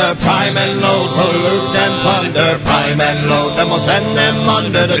thunder. Prime and load, pollute and plunder. Prime and load, then we'll send them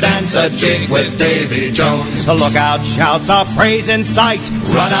under to dance a jig with Davy Jones. The lookout shouts our praise in sight.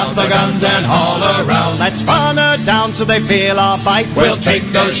 Run out the guns and haul around. Let's run her down so they feel our bite. We'll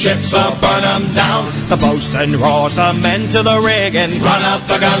take those ships or burn them down. The boatswain roars the men to the rigging. Run out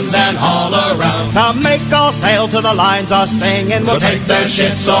the guns and haul around. To make all sail to the lines are singing. We'll take their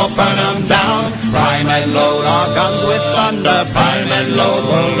ships or burn them down. Prime and load our guns with thunder. Prime and load,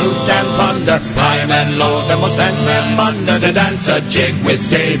 we'll loot and plunder. Prime and load, then we'll send them under to dance a jig with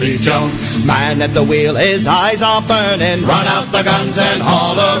Davy Jones. Man at the wheel, his eyes are burning. Run out the guns and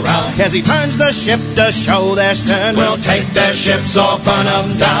haul around. As he turns the ship to show their stern. We'll take their ships or burn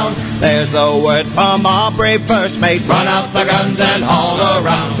them down. There's the word from our brave first mate. Run out the guns and haul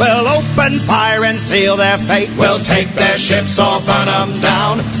around. We'll open fire and seal their fate. We'll take their ships or burn them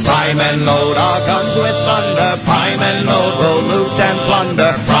down. Prime and load our guns with thunder. Prime and load, we'll loot and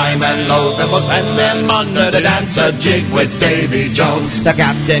plunder. Prime and load, then we'll send them under to dance a jig with Davy Jones. The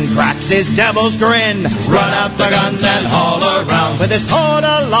captain cracks his devil's grin. Run out the guns and haul around. With his sword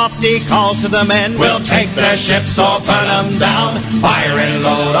aloft he calls to the men. We'll take their ships or burn them down. Fire and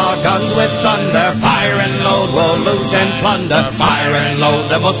load our guns with thunder. Fire and load, we'll loot and plunder. Fire and load,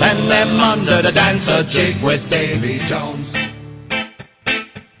 then we'll send them under to dance a jig with Davy Jones.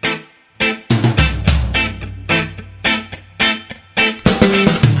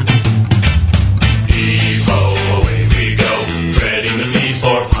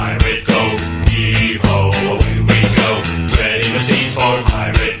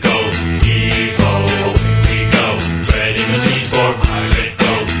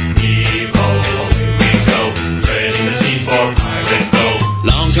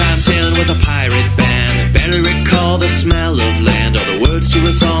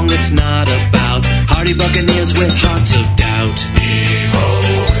 Buccaneers with hearts of doubt. Heave-ho,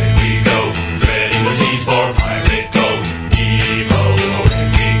 away we go, treading the seas for pirate gold. Heave-ho,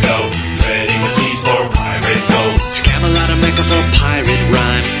 away we go, treading the seas for pirate gold. Camelot a Mecca for pirate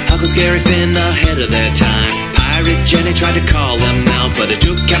rhyme. Huckleberry Finn ahead of their time. Pirate Jenny tried to call them out, but it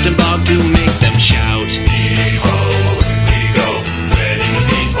took Captain Bog to make them shout. Heave-ho, away we go, treading the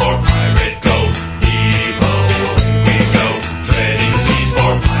seas for pirate gold. Heave-ho, away we go, treading the seas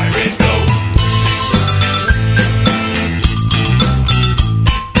for pirate gold.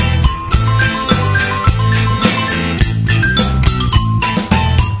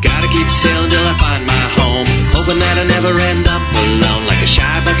 Sail till I find my home, hoping that I never end up alone, like a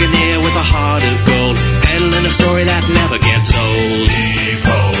shy buccaneer with a heart of gold, peddling a story that never gets old.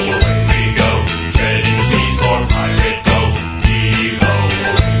 Heave-ho, away we go, treading the seas for pirate gold. Heave-ho,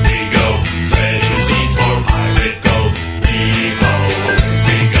 away we go, treading the seas for pirate gold. Heave-ho, away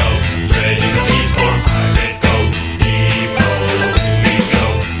we go, treading the seas for pirate gold. Heave-ho, away we go,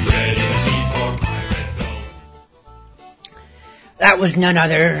 treading the seas for pirate gold. That was none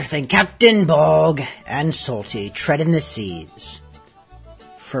other than Captain Bog and Salty treading the seas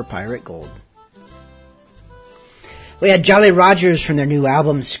for pirate gold. We had Jolly Rogers from their new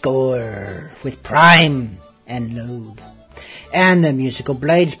album Score with Prime and Load. And the Musical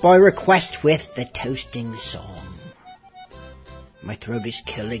Blades by request with the Toasting Song. My throat is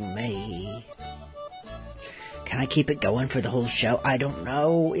killing me. Can I keep it going for the whole show? I don't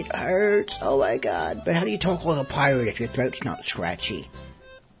know. It hurts. Oh my god. But how do you talk like a pirate if your throat's not scratchy?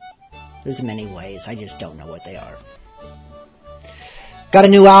 There's many ways. I just don't know what they are. Got a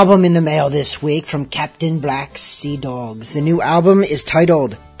new album in the mail this week from Captain Black's Sea Dogs. The new album is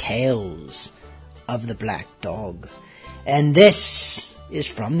titled Tales of the Black Dog. And this is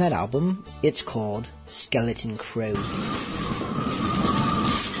from that album. It's called Skeleton Crow.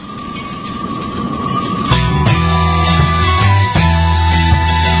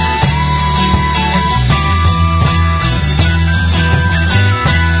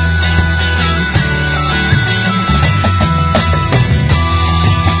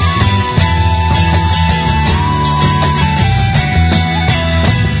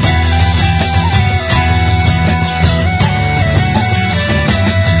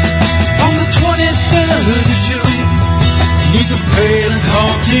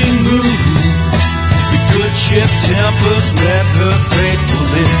 Tempest met her faithful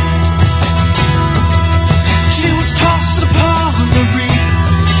men. She was tossed upon the reef,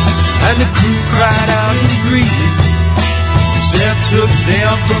 and the crew cried out in grief. Death took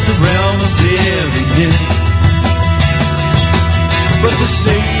them from the realm of living men. But they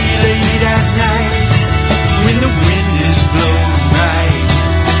say late at night, when the wind is blowing right,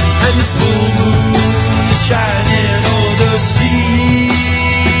 and the full moon is shining o'er the sea,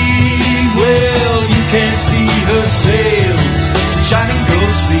 well, you can see her sails shining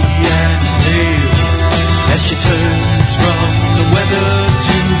ghostly and pale as she turns from the weather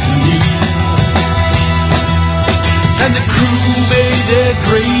to the lee. And the crew made their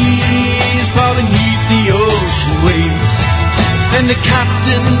graves far beneath the ocean waves, and the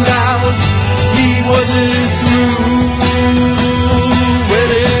captain vowed he wasn't through. Well,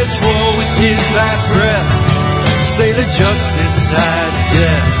 he swore with his last breath to sail just this side of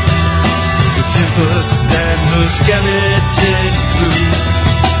death, the Tempest and her skeleton crew.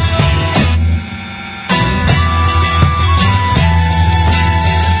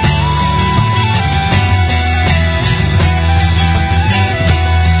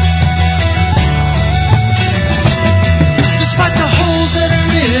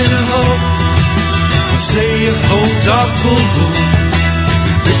 Say it holds our full moon,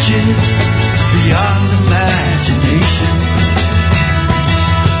 riches beyond imagination.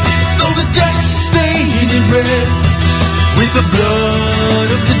 Though the deck's stained in red with the blood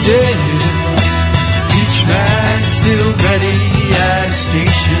of the dead, each man still ready at his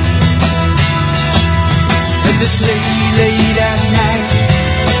station. And they say late at night,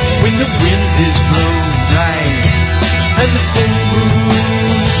 when the wind is blowing right, and the full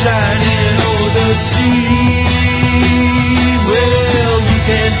moon shining over the sea, well, you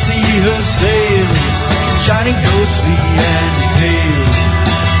can see her sails shining ghostly and pale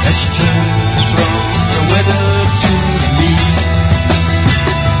as she turns from the weather to me.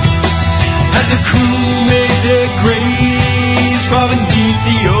 And the crew made their graves far beneath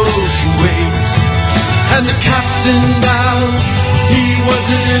the ocean waves, and the captain vowed he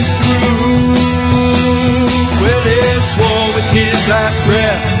wasn't through. Well, he swore with his last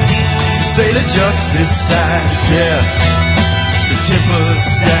breath, sailor just this side of death, the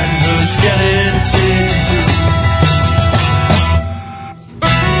Tempest and her skeleton crew.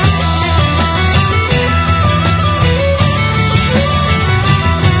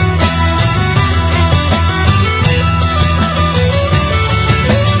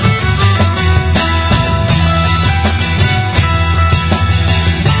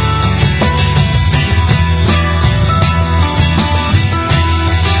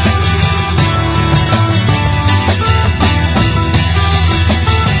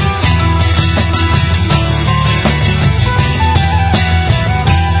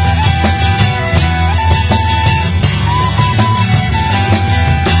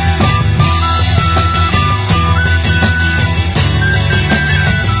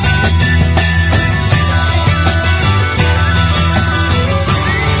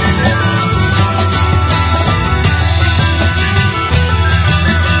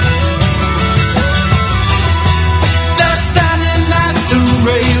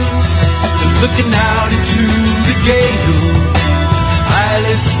 Looking out into the gale,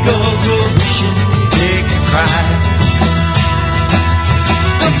 eyeless skulls are wishing they could cry.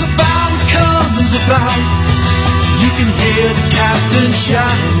 As the bow comes about, you can hear the captain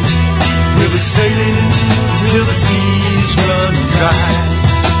shout, we'll be sailing till the seas run dry.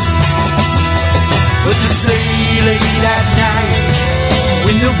 But they say late at night,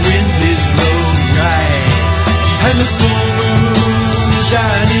 when the wind is blowing right, and the full moon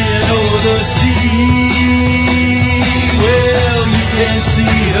shining over the sea, well, you can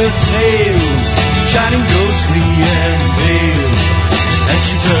see her sails shining ghostly and pale as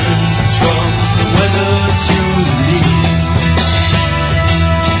she turns from the weather to the lee.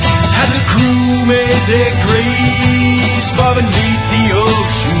 And the crew made their graves far beneath the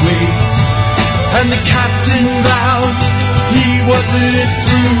ocean waves, and the captain vowed he wasn't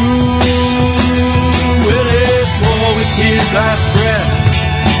through. Well, he swore with his last breath,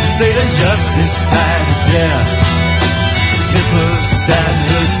 sailing just this side of death, the Tempest and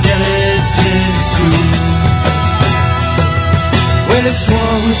her skeleton crew. Well, he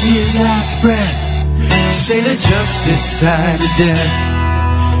swore with his last breath, sailing just this side of death,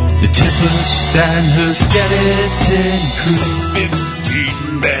 the Tempest and her skeleton crew.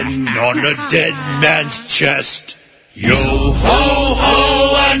 15 men on a dead man's chest. Yo ho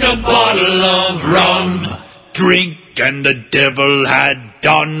ho and a bottle of rum. Drink and the devil had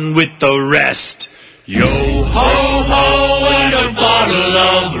done with the rest. Yo ho ho and a bottle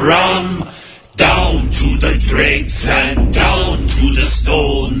of rum. Down to the dregs and down to the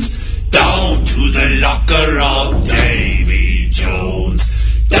stones. Down to the locker of Davy Jones.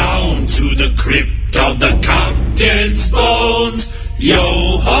 Down to the crypt of the captain's bones. Yo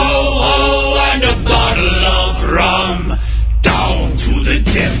ho ho and a bottle of rum. Down to the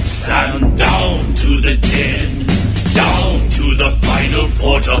depths and down to the den. Down to the final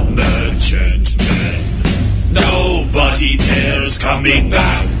port of merchantmen. Nobody dares coming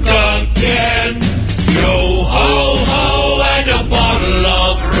back again. Yo ho ho and a bottle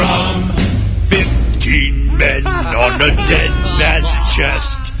of rum. 15 men on a dead man's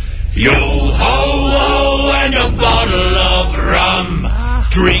chest. Yo ho ho and a bottle of rum.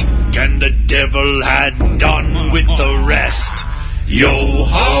 Drink and the devil had done with the rest. Yo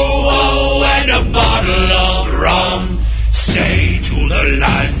ho ho and a bottle of rum. Stay to the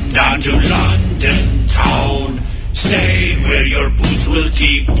land and to London town. Stay where your boots will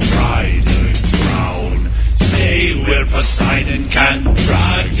keep dry the ground. Stay where Poseidon can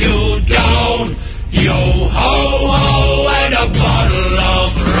drag you down. Yo ho ho and a bottle of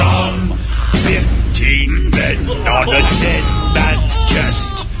rum. 15 men on a dead man's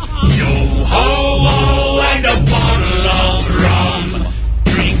chest. Yo ho ho and a bottle of rum.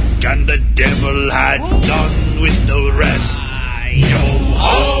 Drink and the devil had done with the rest. Yo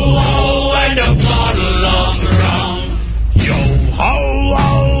ho ho and a bottle of rum. Yo ho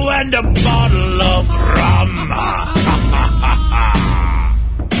ho and a bottle of rum.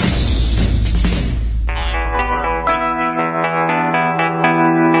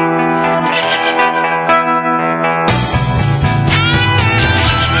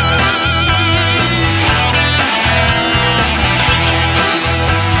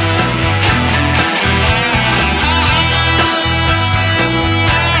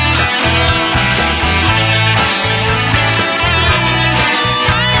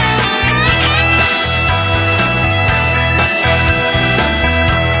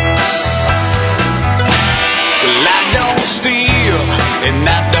 And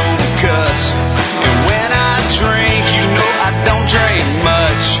I don't cuss. And when I drink, you know I don't drink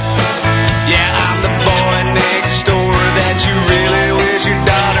much. Yeah, I'm the boy next door that you really wish your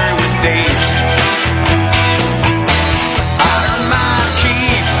daughter would date. I earn my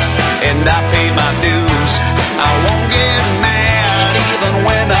keep and I pay my dues. I won't get mad even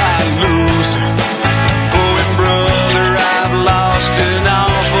when I lose. Oh, and brother, I've lost an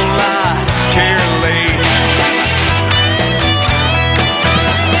awful lot here lately.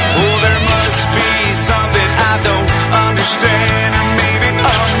 Understand, or maybe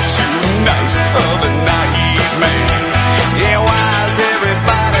I'm too nice of a naive man. Yeah, why is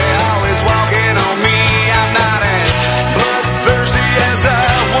everybody always walking on me? I'm not as bloodthirsty as I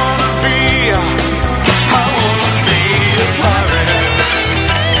wanna be. I wanna be a pirate.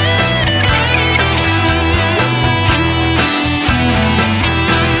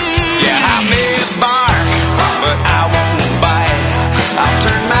 Yeah, I may bark, but I won't bite. I'll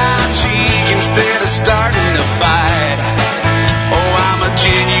turn my cheek instead of starting to fight.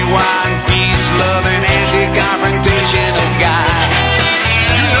 Genuine, peace-loving, anti-confrontational guy.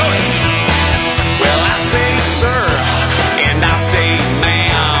 You know it. Well, I say sir, and I say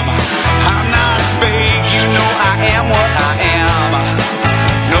ma'am. I'm not fake, you know I am what I am.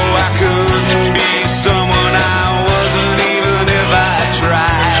 No, I couldn't be someone I wasn't even if I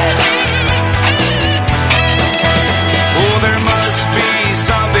tried. Oh, there must be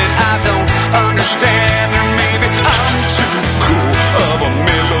something I don't understand, or maybe I'm too cool of a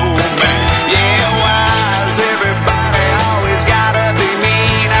mellow man. Yeah, why is everybody always gotta be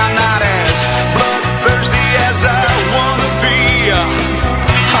mean? I'm not as bloodthirsty as I wanna be.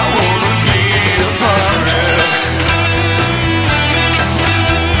 I wanna be a pirate.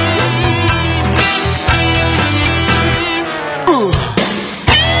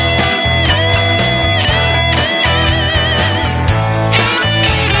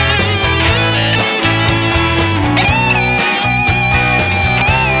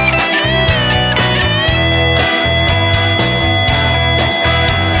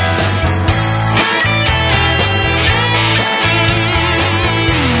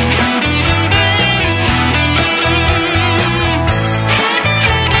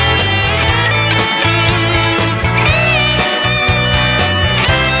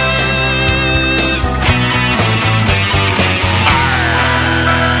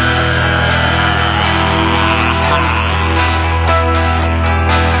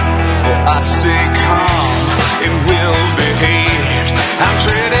 I stay calm and well behaved. I'm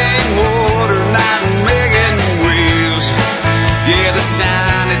treading water, not making waves. Yeah, the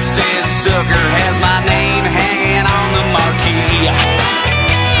sign that says sucker has my name hanging on the marquee.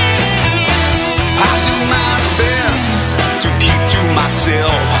 I do my best to keep to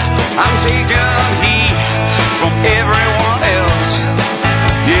myself. I'm taking heat from everyone else.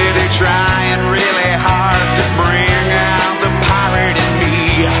 Yeah, they're trying really hard to bring out the pirate in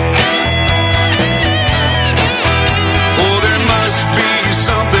me. Oh, there must be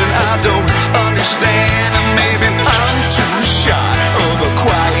something I don't understand, and maybe I'm too shy of a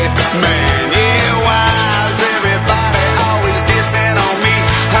quiet man. Yeah, why is everybody always dissing on me?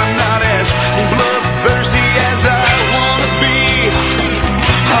 I'm not as bloodthirsty as I wanna be.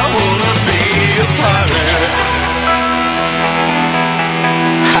 I wanna be a pirate.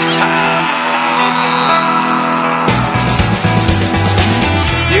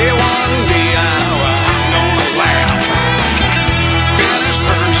 Yeah, one day I'm gonna laugh. Finish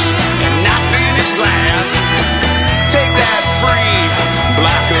first and not finish last. Take that free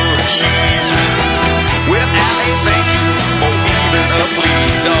block of cheese without a thank you or even a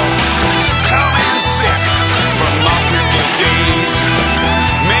please. Oh, come in sick for multiple days.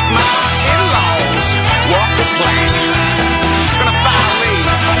 Make my in-laws walk the plank. Gonna file late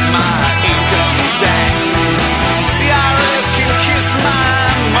on my income tax. The IRS can kiss my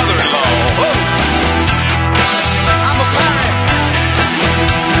mother-in-law. Oh, I'm a pirate.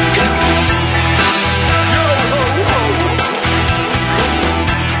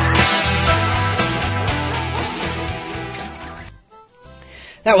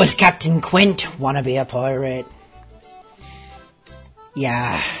 That was Captain Quint, Wanna Be a Pirate.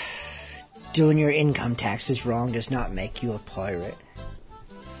 Yeah, doing your income taxes wrong does not make you a pirate.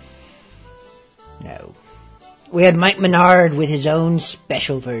 No. We had Mike Menard with his own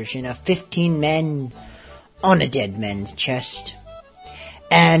special version of 15 Men on a Dead Man's Chest.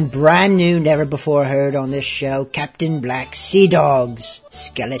 And brand new, never before heard on this show, Captain Black Sea Dogs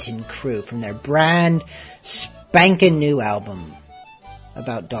Skeleton Crew from their brand spanking new album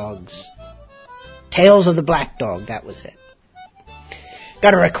about dogs. Tales of the Black Dog, that was it.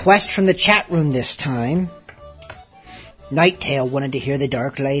 Got a request from the chat room this time. Nighttail wanted to hear The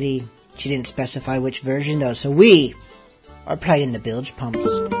Dark Lady. She didn't specify which version though, so we are playing the Bilge Pumps.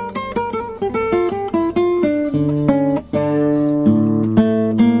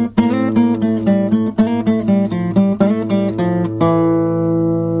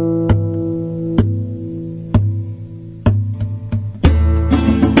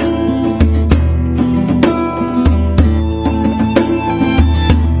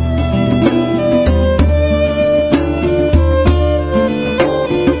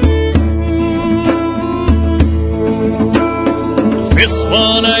 This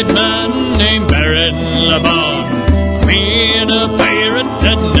one-eyed man named Baron LeBon, being a pirate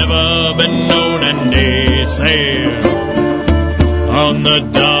had never been known, and he sailed on the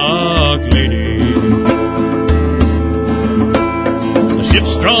Dark Lady. A ship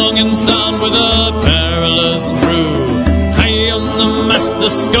strong and sound with a perilous crew, high on the mast the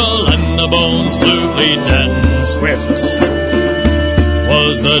skull and the bones flew. Fleet and swift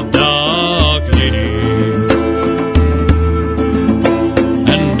was the Dark Lady.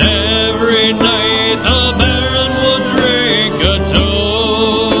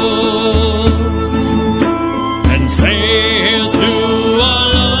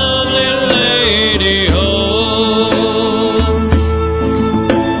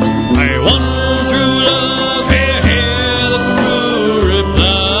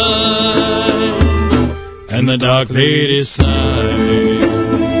 The Dark Lady sighed.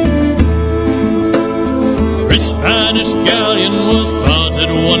 A rich Spanish galleon was spotted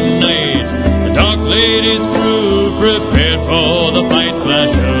one night. The Dark Lady's crew prepared for the fight.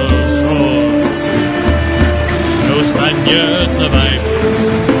 Clash of swords. No Spaniard survived,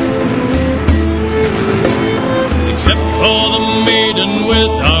 except for the maiden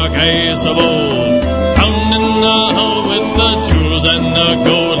with dark eyes of old, found in the hull with the jewels and the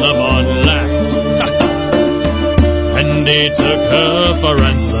gold. LeBon laughed, and he took her for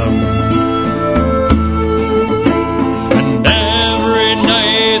ransom. And every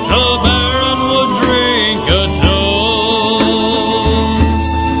night the Baron would drink a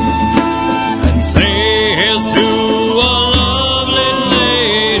toast and say his to a lovely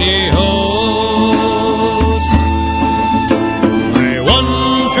lady host. My one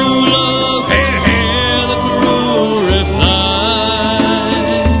true love, hear the crew reply,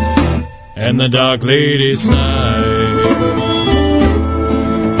 and the Dark Lady sighed.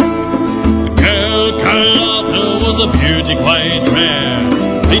 A beauty quite rare.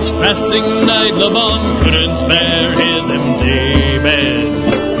 Each passing night LeBon couldn't bear his empty bed.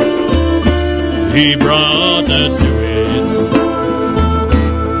 He brought her to it.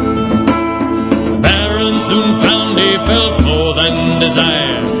 The Baron soon found he felt more than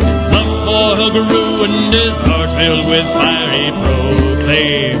desire. His love for her grew and his heart filled with fiery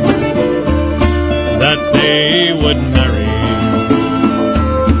proclaim that they would marry.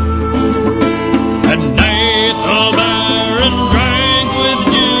 At night the Baron drank with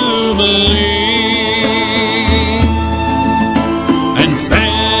jubilee and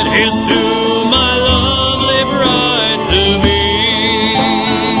said his to my lovely bride to be.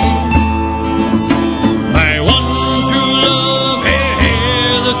 My one true love,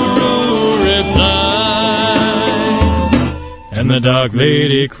 hear the crew reply, and the dark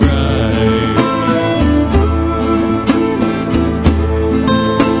lady cried.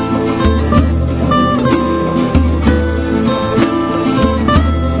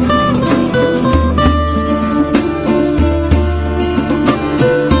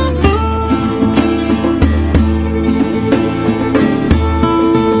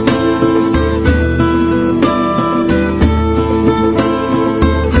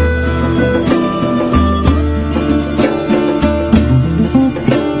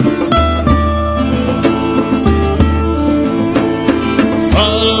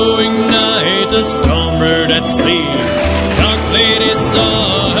 At sea, dark lady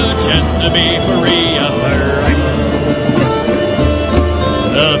saw her chance to be free of her rival,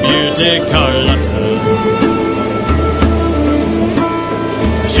 the beauty Carlotta.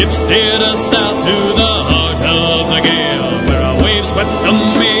 The ship steered us out to the heart of the gale, where a wave swept the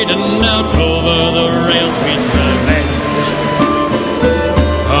maiden out over the rails. Sweet revenge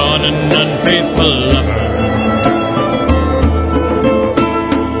on an unfaithful lover.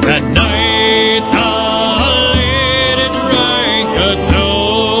 That night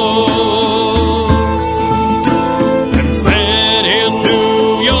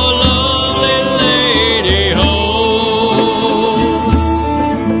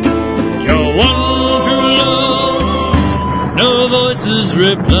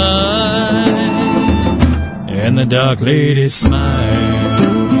reply, and the dark lady smiled.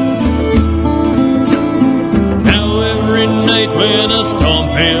 Now every night when a storm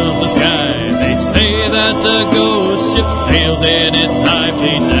fills the sky, they say that a ghost ship sails in its high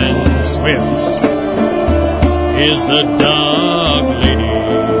fleet, and swift is the dark lady.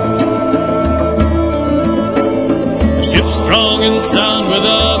 The ship's strong and sound with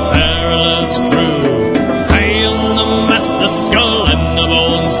a perilous crew. High on the mast, the skull and the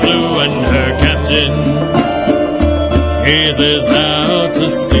bones flew, and her captain gazes out to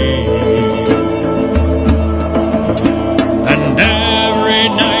sea. And every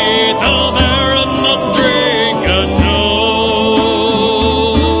night the Baron must drink a toast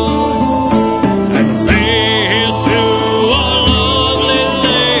and say his to a lovely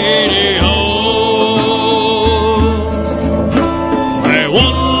lady host. My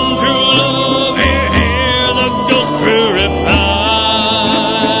one true love, hear the ghost crew replies,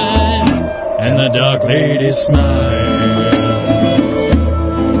 and the dark lady smiles.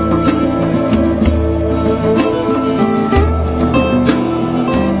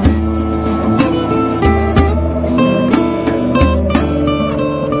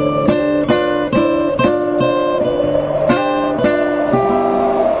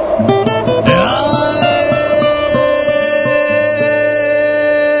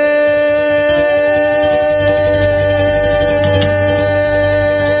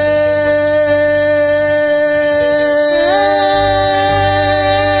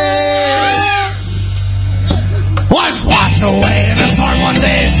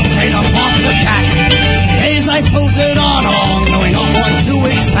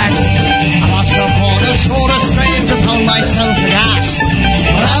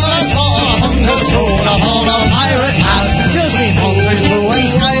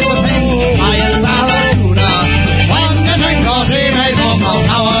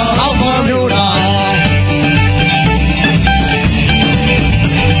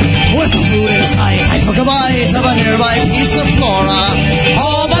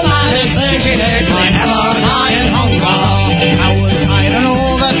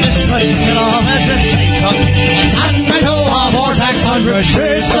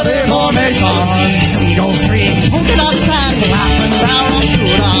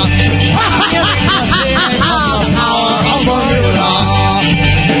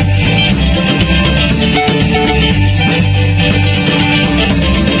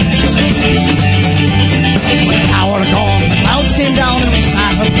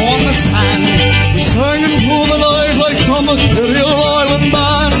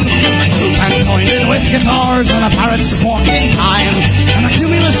 Guitars and a parrot's walking time, and a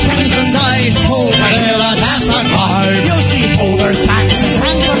cumulus strings and dice, hold the dance and ride. You'll see boulders, stacks, and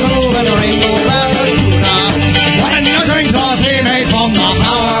sands of gold and a rainbow barracuda when you drink the tea made from the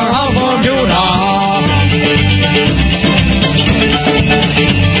flower of Bermuda.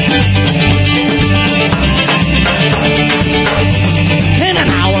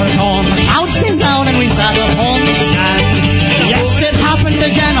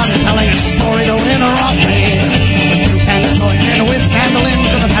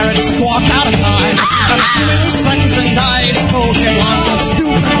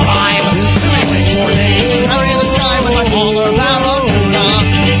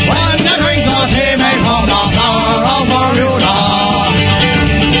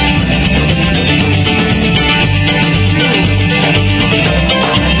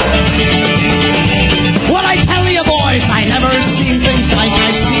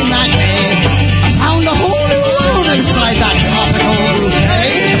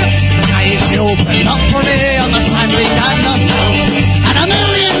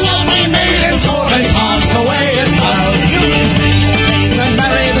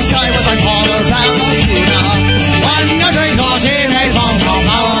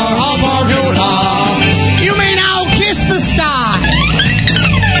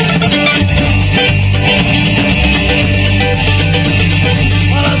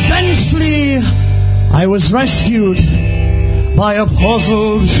 was rescued by a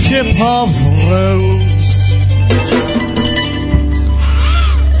puzzled ship of rose.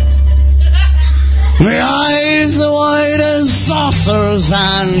 The eyes are wide as saucers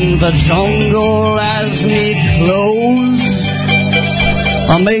and the jungle as me clothes.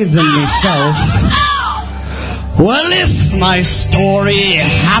 I made them myself. Well, if my story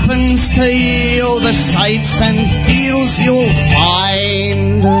happens to you, the sights and feels you'll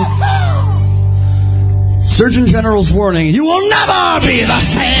find. Surgeon General's warning, you will never be the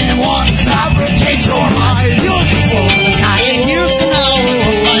same once that rotates your mind. You'll be close in the sky in Houston now,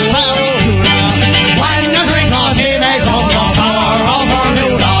 like Barracuda. When you drink the teenage from the flower of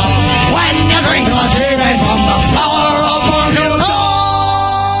Bermuda. When you drink the teenage from the flower of Bermuda.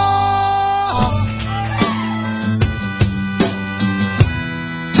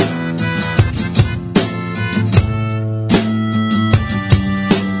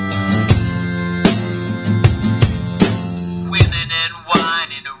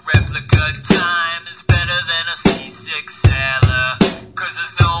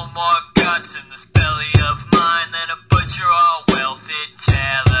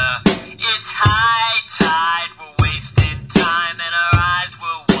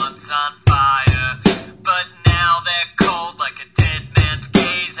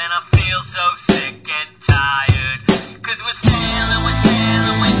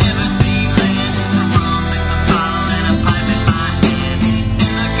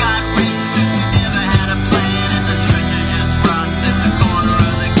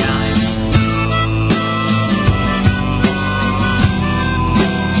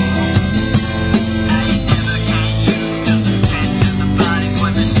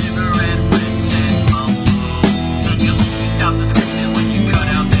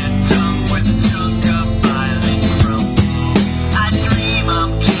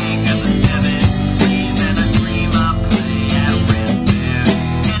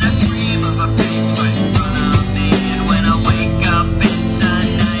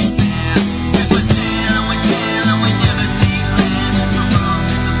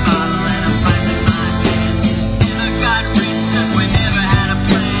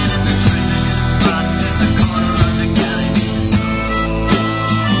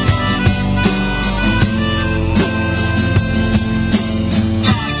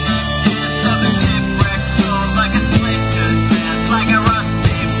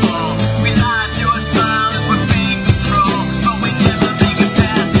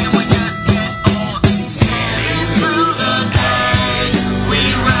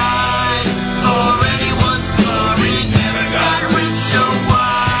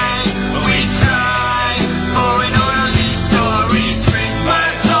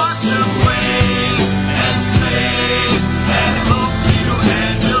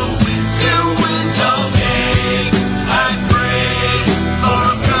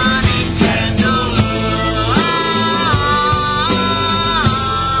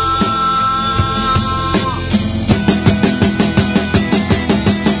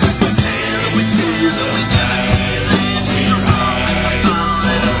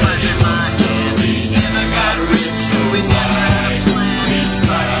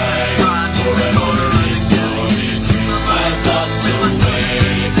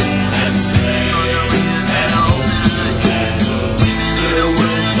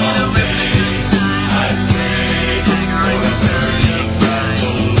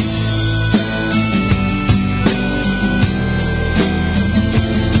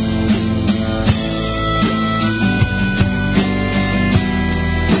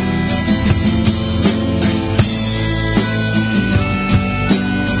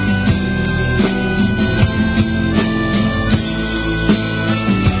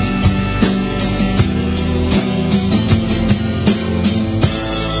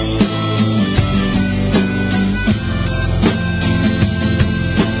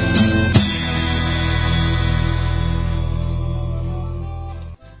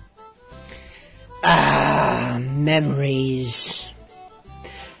 Memories.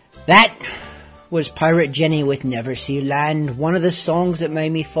 That was Pirate Jenny with Never See Land, one of the songs that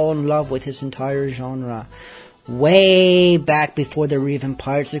made me fall in love with this entire genre. Way back before there were even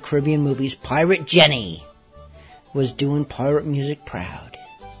Pirates of the Caribbean movies, Pirate Jenny was doing pirate music proud.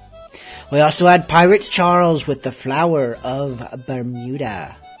 We also had Pirates Charles with The Flower of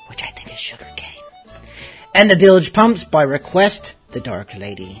Bermuda, which I think is sugarcane. And the Village Pumps by request, The Dark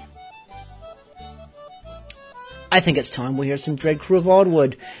Lady. I think it's time we hear some Dread Crew of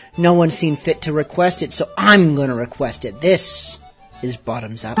Oddwood. No one seemed fit to request it, so I'm going to request it. This is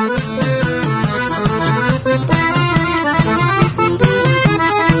Bottoms Up.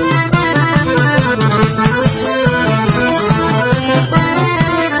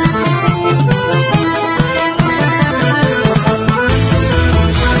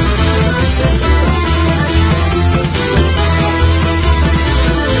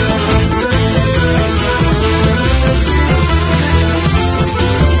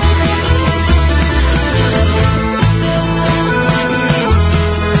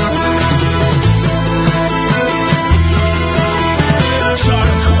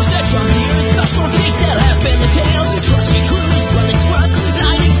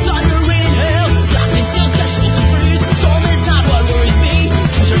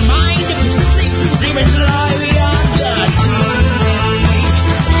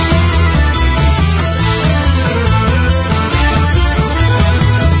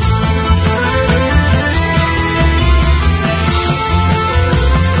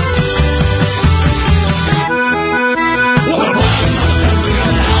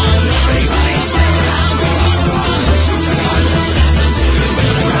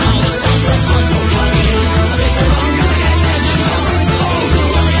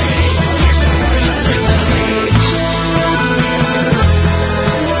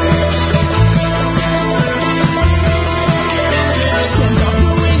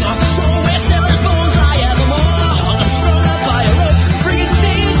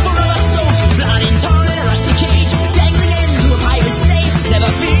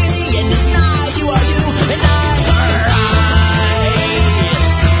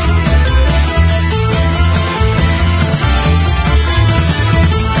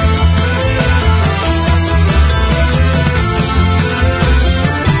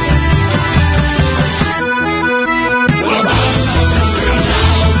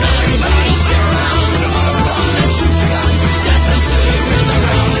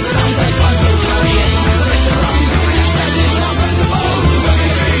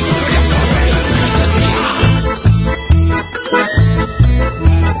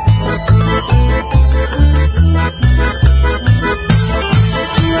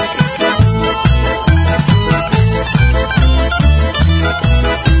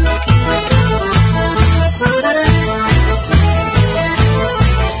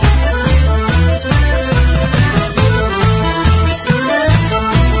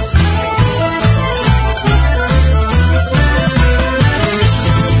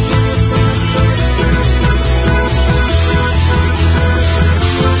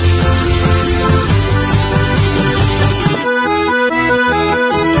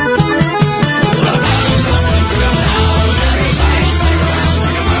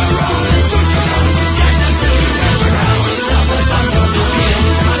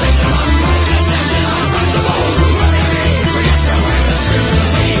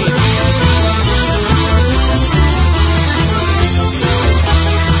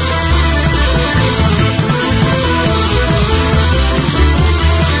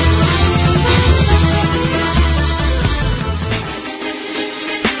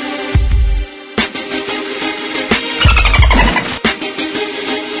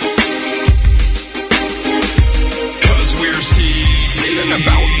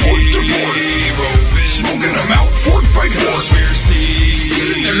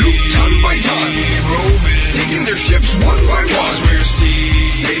 ships one by one.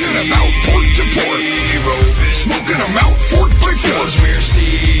 Sailing about port to port. Smoking them out fort by fort.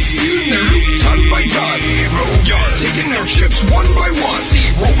 Stealing their loot ton by ton. Taking their ships one by one. See,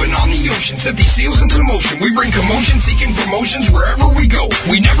 roving on the ocean, set these sails into motion. We bring commotion, seeking promotions wherever we go.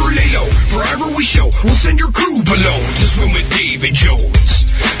 We never lay low, forever we show. We'll send your crew below to swim with David Jones.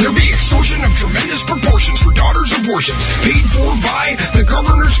 There'll be extortion of tremendous proportions for daughters' abortions, paid for by the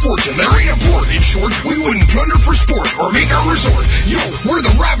governor's fortune. There ain't a port, in short, we wouldn't plunder for sport or make our resort. Yo, we're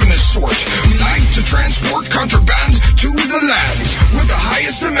the ravenous sort. We like to transport contraband to the lands with the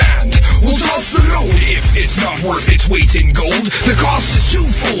highest demand. We'll toss the load if it's not worth its weight in gold. The cost is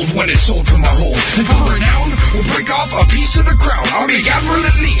twofold when it's sold from the hold. And for renown, we'll break off a piece of the crown. I'll make admiral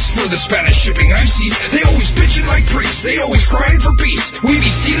at least for the Spanish shipping I've seized. They always bitchin' like priests, they always crying for peace. We be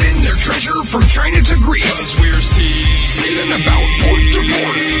stealing their treasure from China to Greece. 'Cause we're sailing about port to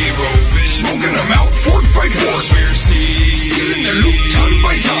port, smoking them out fort by fort. We're stealing their loot ton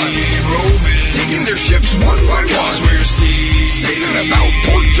by ton, taking their ships one by one. We're sailing about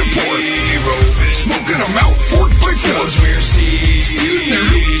port to port, smoking them out fort by fort. We're stealing their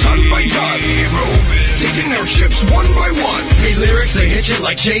loot ton by ton, taking their ships one by one. Me lyrics, they hit you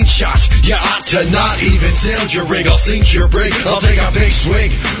like chain shots. You ought to not even sail your rig. I'll sink your brig, I'll take a big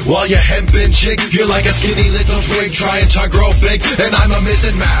swig while you hempin' jig. You're like a skinny little twig trying to grow big, and I'm a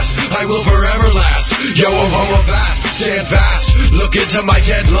missing mass. I will forever last. Yo, oh, avast, stand fast. Look into my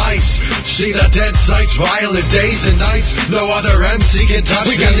dead lights. See the dead sights, violent days and nights. No other MC can touch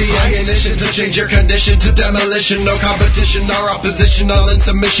me. We got the ammunition to change your condition to demolition. No competition or opposition, all in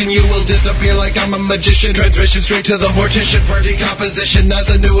submission. You will disappear like I'm a magician. Transmission straight to the mortician for decomposition as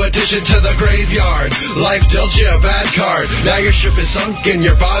a new addition to the graveyard. Life dealt you a bad card. Now your ship is sunk and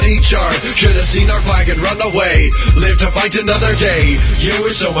your body charred. Should have seen our flag and run away. Live to fight another day. You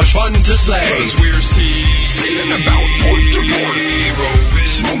were so much fun to slay. 'Cause we're sailing about port to port,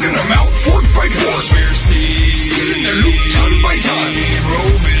 smoking them out fort by fort. We're stealing their loot ton by ton,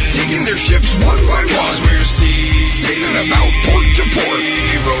 taking their ships one by one. We're sailing about port to port,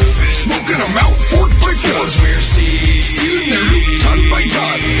 smoking them out fort by fort. We're stealing their loot ton by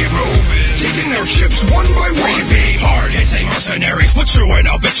ton, taking their ships one by one. We be hard-hitting mercenaries, put you in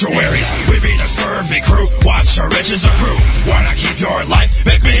obituaries. We be the scurvy crew, watch our riches accrue. Wanna keep your life?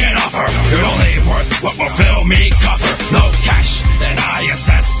 Make me an offer. You're only worth what will fill me coffer. No cash, then I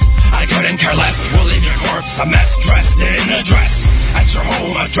assess. I couldn't care less. We'll leave your corpse a mess, dressed in a dress at your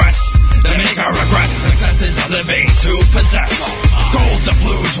home address. Then make our regress. Success is a living to possess. Gold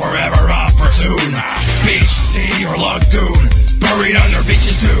doubloons wherever opportune. Beach, sea, or lagoon, buried under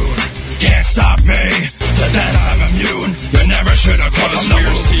beaches dune. Can't stop me, to that I'm immune. You never should have closed the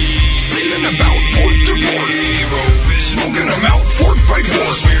moon. Sailing about port to port, smoking them out fort by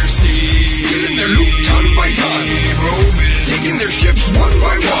fort. We're stealing their loot ton by ton, taking their ships one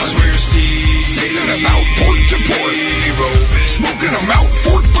by one. We're sailing about port to port, smoking them out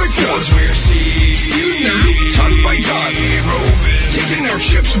fort by fort. We're stealing their loot ton by ton, taking their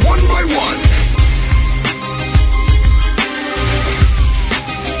ships one by one.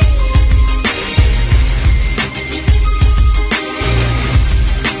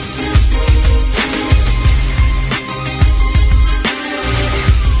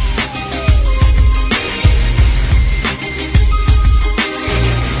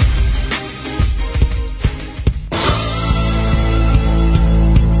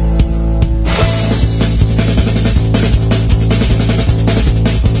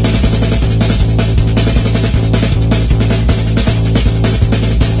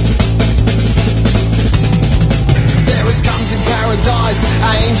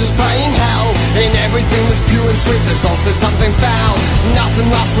 Angels praying hell. In everything that's pure and sweet, there's also something foul. Nothing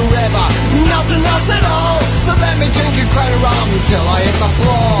lasts forever, nothing lasts at all. So let me drink a crate of rum till I hit the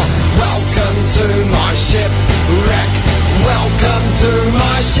floor. Welcome to my shipwreck. Welcome to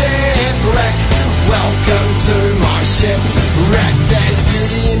my shipwreck. Welcome to my shipwreck. There's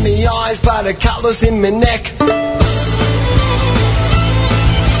beauty in me eyes, but a cutlass in my neck.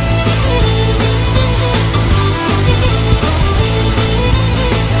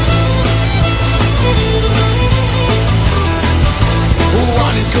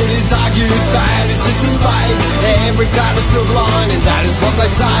 What is good is argued, bad is just as bad. Every cloud is silver lining, that is what they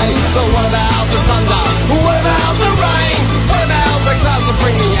say. But what about the thunder? What about the rain? What about the clouds that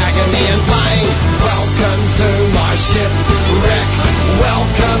bring me agony and pain? Welcome to my shipwreck.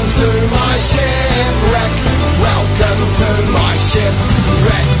 Welcome to my shipwreck. Welcome to my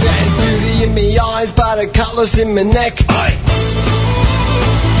shipwreck. There's beauty in me eyes, but a cutlass in my neck. Aye.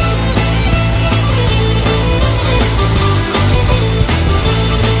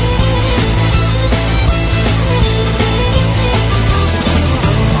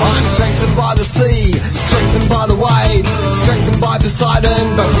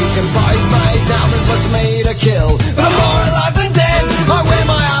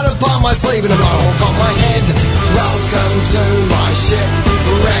 my sleeve and a mohawk on my head. Welcome to my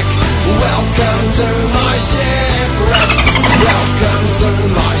shipwreck. Welcome to my shipwreck. Welcome to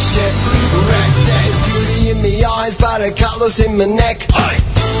my shipwreck. There's beauty in me eyes, but a cutlass in my neck.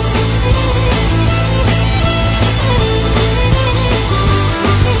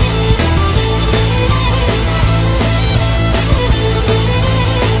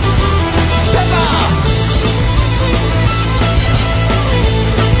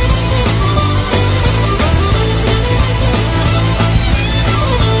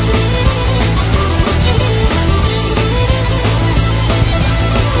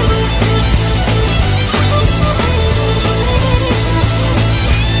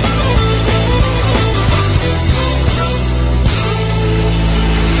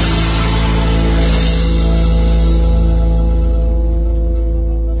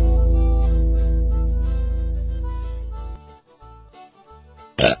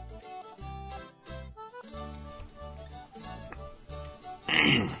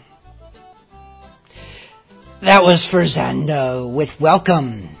 That was for Zando with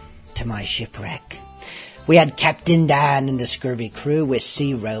Welcome to My Shipwreck. We had Captain Dan and the Scurvy Crew with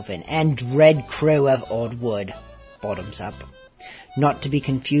Sea Rovin' and Dread Crew of Odd Wood, Bottoms Up. Not to be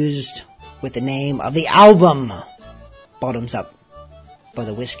confused with the name of the album, Bottoms Up by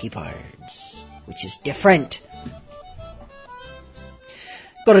the Whiskey Pirates, which is different.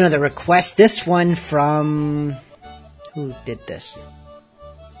 Got another request, this one from... who did this?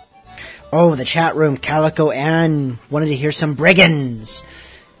 Oh, the chat room, Calico Ann wanted to hear some Brigands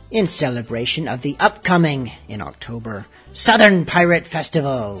in celebration of the upcoming, in October, Southern Pirate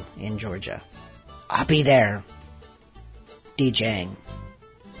Festival in Georgia. I'll be there, DJing.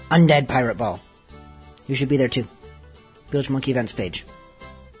 Undead Pirate Ball. You should be there too. Village Monkey Events page.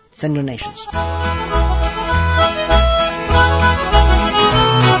 Send donations.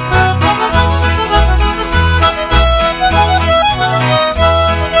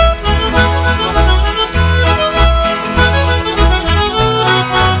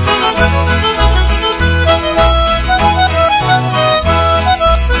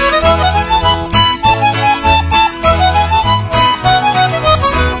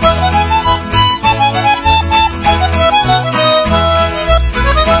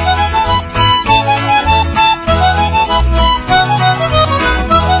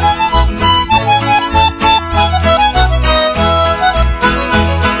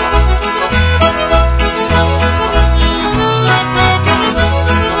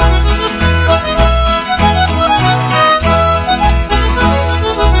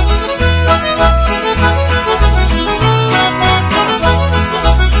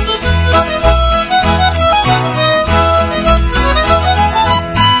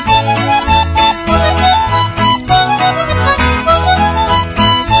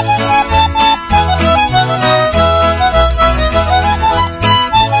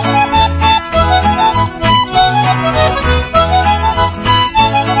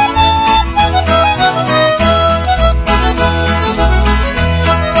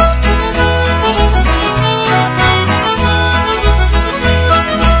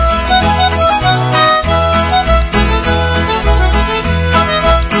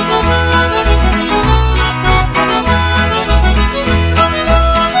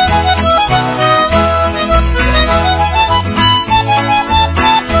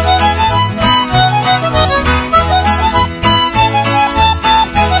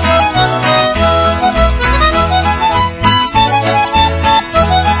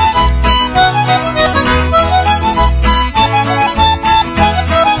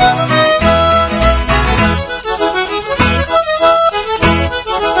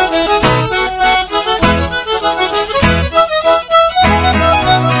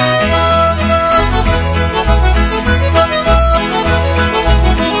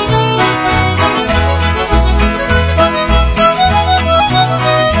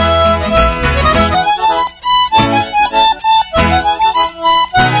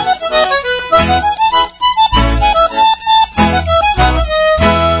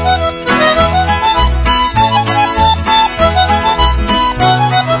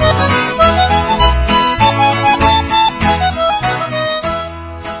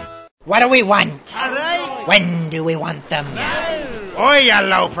 What do we want? When do we want them? Oi, you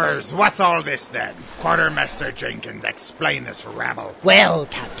loafers! What's all this then? Quartermaster Jenkins, explain this rabble. Well,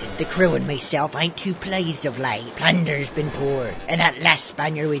 Captain, the crew and myself ain't too pleased of late. Plunder's been poor, and that last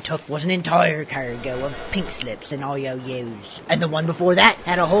Spaniard we took was an entire cargo of pink slips and IOUs. And the one before that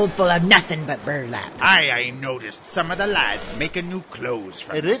had a hold full of nothing but burlap. I noticed some of the lads making new clothes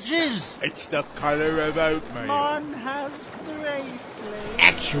from It is. It's the colour of oatmeal. Mon has the bracelet.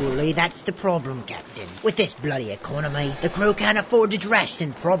 Actually, that's the problem, Captain. With this bloody economy, the crew can't afford to dress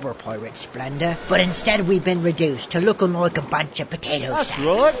in proper pirate splendour, but instead we've been reduced to looking like a bunch of potato sacks.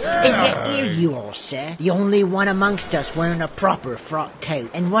 right. And yet here you are, sir, the only one amongst us wearing a proper frock coat,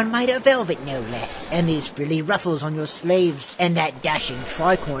 and one made of velvet no less, and these frilly ruffles on your sleeves, and that dashing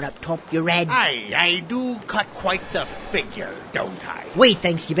tricorn up top your head. I do cut quite the figure, don't I? We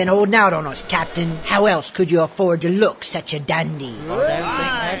thinks you've been holding out on us, Captain. How else could you afford to look such a dandy?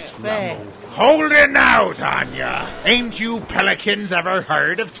 That's fair. Hold it now, Tanya. Ain't you pelicans ever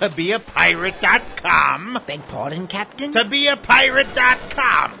heard of tobeapirate.com? Beg pardon, Captain?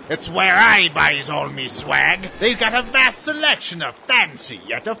 Tobeapirate.com. It's where I buys all me swag. They've got a vast selection of fancy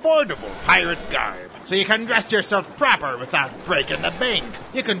yet affordable pirate garb, so you can dress yourself proper without breaking the bank.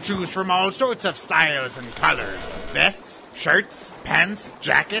 You can choose from all sorts of styles and colors. Vests, shirts, pants,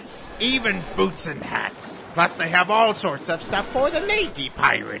 jackets, even boots and hats. Plus, they have all sorts of stuff for the lady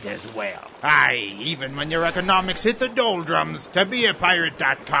pirate as well. Aye, even when your economics hit the doldrums,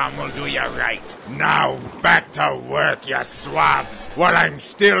 tobeapirate.com will do you right. Now, back to work, you swabs, while I'm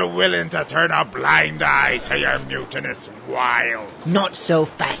still willing to turn a blind eye to your mutinous wild. Not so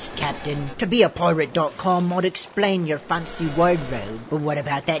fast, Captain. Tobeapirate.com might explain your fancy wardrobe, but what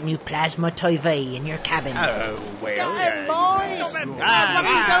about that new plasma TV in your cabin? Oh, well,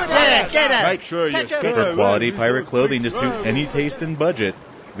 Make sure you For quality pirate clothing to suit any taste and budget,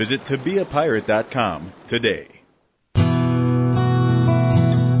 visit tobeapirate.com today.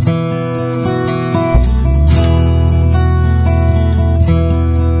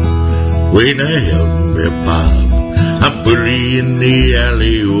 When I help me, Bob, I'm bullying the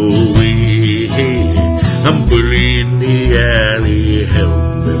alley, oh, I'm bullying the alley,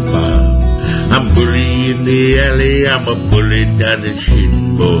 help me, Bob. I'm bullying the alley, I'm a bully down the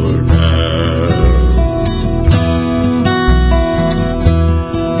shinboard.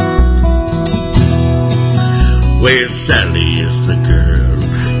 Well, Sally is the girl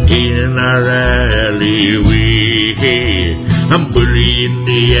in our alleyway. I'm bullying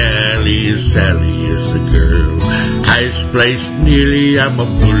the alley, Sally is the girl. Highest place nearly, I'm a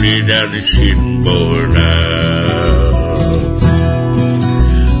bully down the shinboard.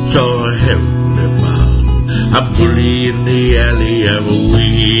 So help me, Bob. I'm bullying the alley, I'm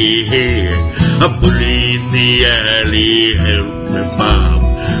away. I'm bullying the alley, help me, Bob.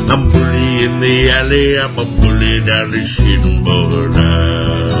 I'm bullying the alley, I'm a bully down the shinboard.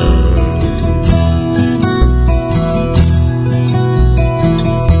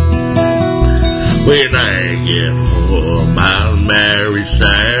 When I get home, I'll marry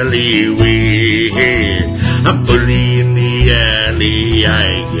Sally. I'm bullying the alley,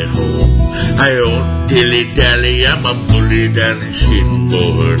 I get home. I don't dilly-dally, I'm a bully down the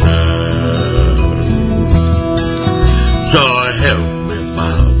shinboard. So help me,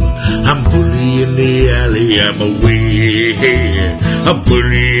 Bob. I'm bullying the alley, I'm away. I'm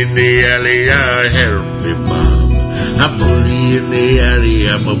bullying the alley, help me, Bob. I'm bullying the alley,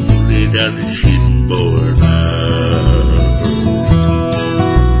 I'm a bully down the shinboard.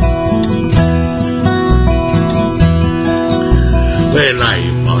 Well,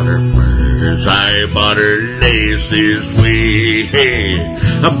 I bought her furs, I bought her laces,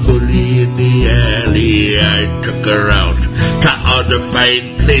 I'm bullying the alley, I took her out to other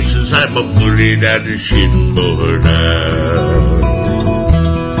fine places, I'm a bully down the shinboard.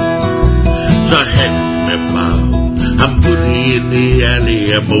 So help me, Bob, I'm bullying the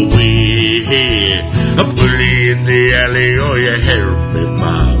alley, I'm away. I'm bullying the alley, oh yeah, help me,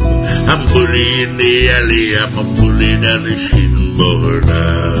 Bob. I'm bullying the alley, I'm a bully down the shinboard.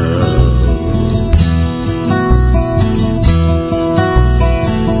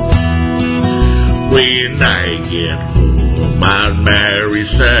 When I get home, I'll marry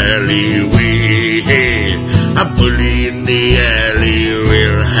Sally. I'm bullying the alley,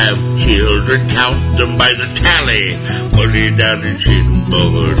 we'll have children, count them by the tally, bully down the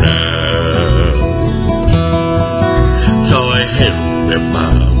shinboard. So I help me,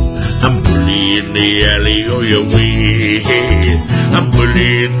 Bob. I'm bullying the alley, oh yeah, I'm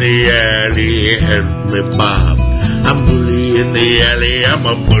bullying the alley, help me, Bob. I'm bullying the alley, I'm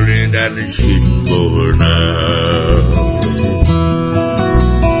a bully down the shinboard now.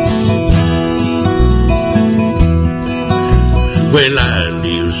 Well, I'll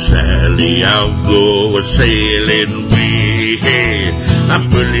leave Sally, I'll go a sailing away. I'm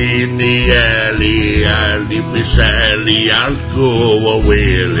bullying the alley, I'll leave me Sally, I'll go a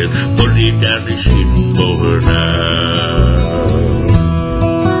whaling, bully down the shinboard now.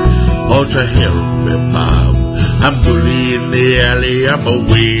 Oh, to help me, Bob, I'm bullying the alley, I'm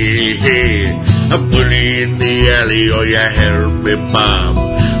away. I'm bullying the alley, oh yeah, help me, Bob.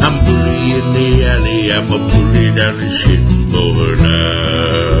 I'm bully in the alley, I'm a bully down the shit floor now.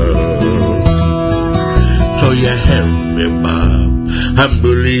 So you help me, Bob. I'm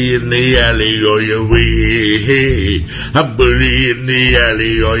bully in the alley, or you wait. I'm bully in the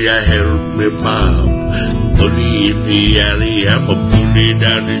alley, or you help me, Bob. Bully in the alley, I'm a bully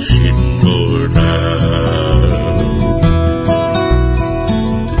down the shit floor now.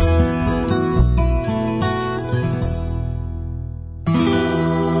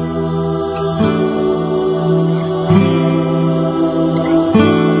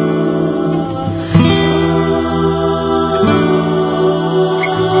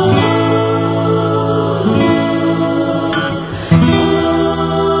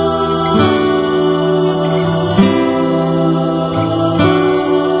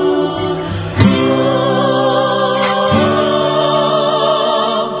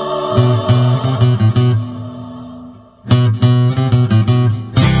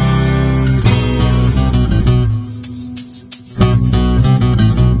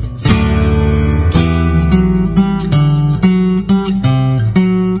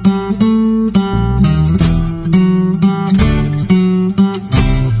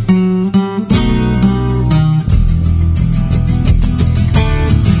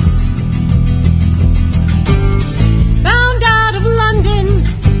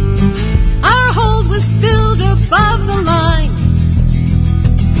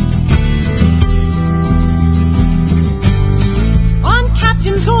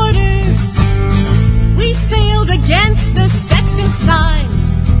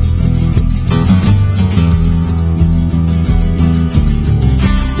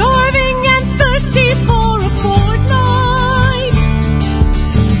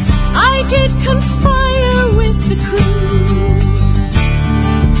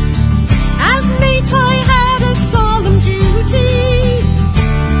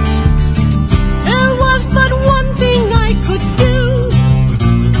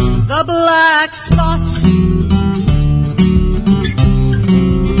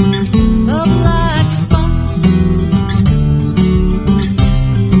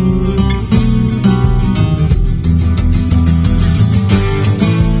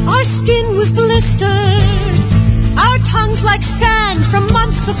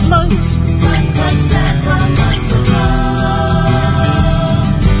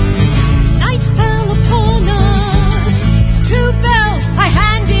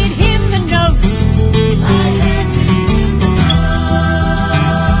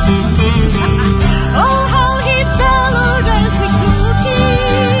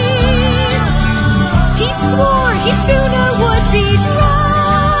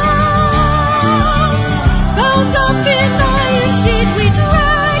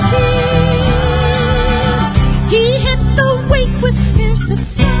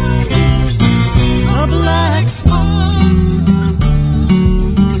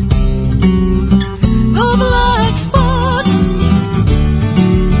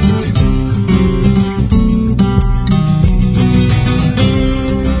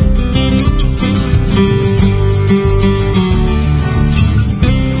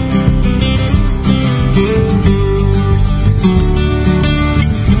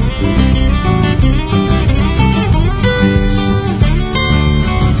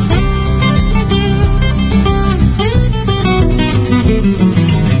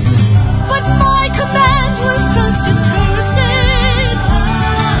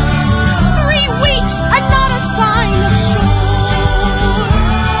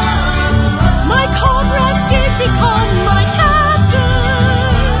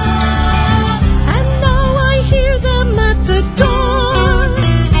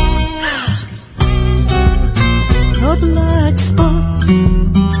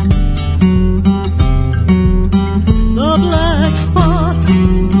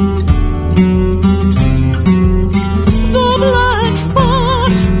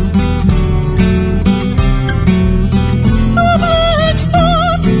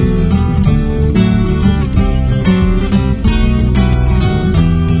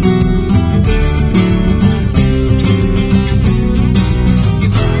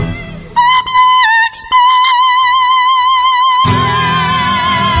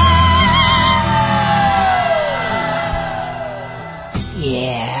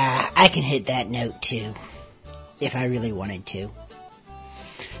 If I really wanted to.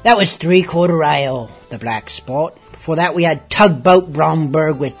 That was Three-Quarter Ale, the Black Spot. Before that we had Tugboat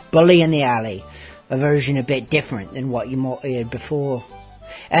Bromberg with Bully in the Alley, a version a bit different than what you might have heard before.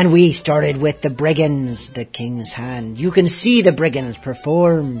 And we started with the Brigands, the King's Hand. You can see the Brigands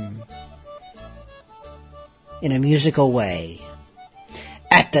perform in a musical way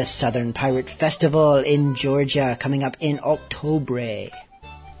at at the Southern Pirate Festival in Georgia coming up in October.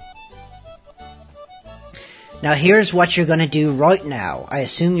 Now here's what you're going to do right now. I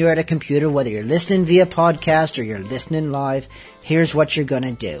assume you're at a computer, whether you're listening via podcast or you're listening live. Here's what you're going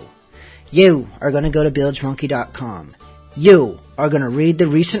to do. You are going to go to bilgemonkey.com. You are going to read the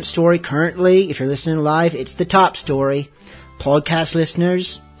recent story currently. If you're listening live, it's the top story. Podcast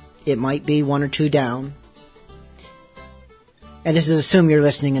listeners, it might be one or two down. And this is assume you're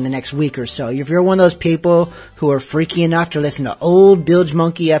listening in the next week or so. If you're one of those people who are freaky enough to listen to old Bilge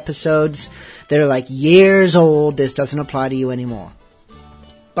Monkey episodes that are like years old, this doesn't apply to you anymore.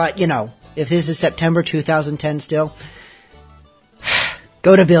 But, you know, if this is September 2010 still,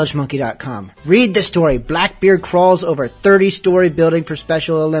 go to bilgemonkey.com. Read the story. Blackbeard crawls over 30-story building for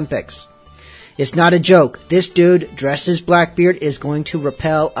Special Olympics. It's not a joke. This dude, dressed as Blackbeard, is going to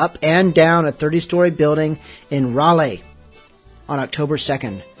rappel up and down a 30-story building in Raleigh on October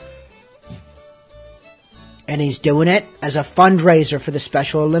 2nd. And he's doing it as a fundraiser for the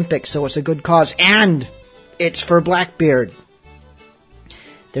Special Olympics, so it's a good cause. And it's for Blackbeard.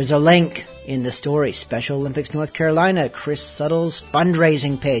 There's a link in the story. Special Olympics North Carolina, Chris Suttle's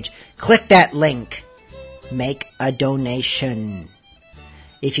fundraising page. Click that link. Make a donation.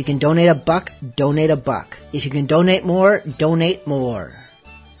 If you can donate $1, donate $1. If you can donate more, donate more.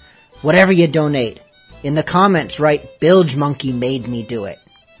 Whatever you donate. In the comments, write, Bilge Monkey made me do it.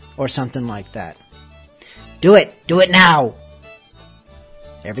 Or something like that. Do it. Do it now.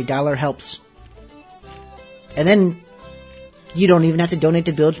 Every dollar helps. And then you don't even have to donate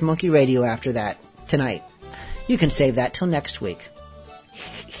to Bilge Monkey Radio after that, tonight. You can save that till next week.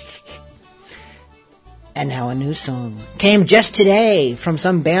 And now a new song. Came just today from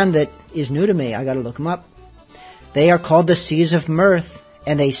some band that is new to me. I gotta look them up. They are called the Seas of Mirth,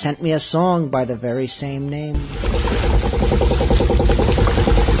 and they sent me a song by the very same name.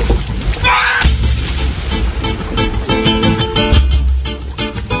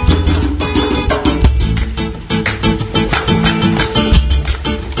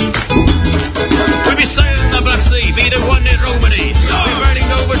 We'll be sailing the Black Sea, be the one in Romany. We're riding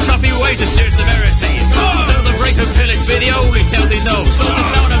over choppy waves of sheer severity. Till the break of pillage be the only tales they know. So sit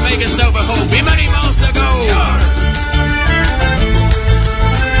down and make yourself at home. Be many miles to go.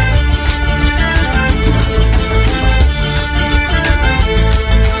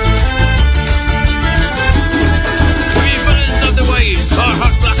 Our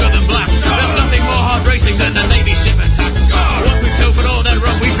hearts blacker than black. There's nothing more heart-racing than the Navy ship attack. Once we pilfered all that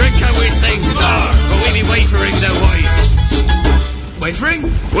rum, we drink and we sing. But we be wafering their wives. Wafering?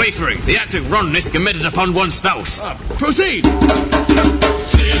 Wafering. The act of wrongness committed upon one's spouse. Proceed.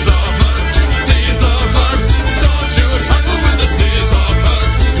 Seas of mirth, seas of mirth. Don't you tangle with the seas of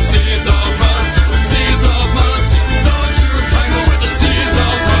mirth. Seas of mirth, seas of mirth. Don't you tangle with the seas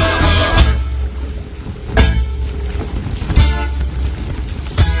of mirth.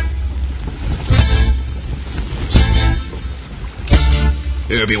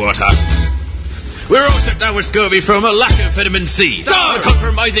 Here be water. We're all took down with scurvy from a lack of vitamin C. A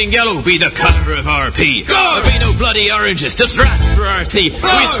compromising yellow be the colour of our pee. There be no bloody oranges, just rats for our tea.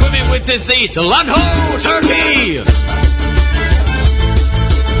 We swimming with disease to land ho, Turkey!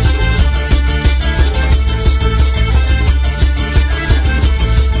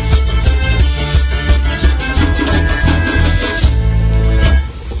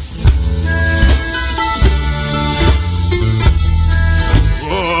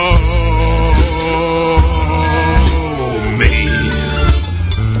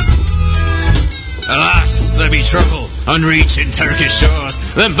 There be trouble on reaching Turkish shores.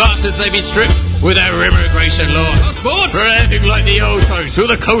 Them bastards they be strict with our immigration laws. For anything like the old times, through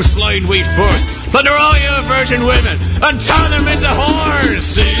the coastline we force, plunder all your virgin women and turn them into whores.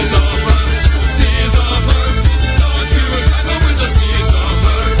 Seas of mirth, seas of mirth. Don't you tangle with the seas of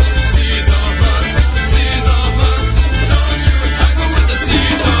mirth. Seas of mirth, seas of mirth. Don't you tangle with the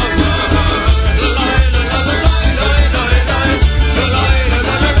seas of mirth.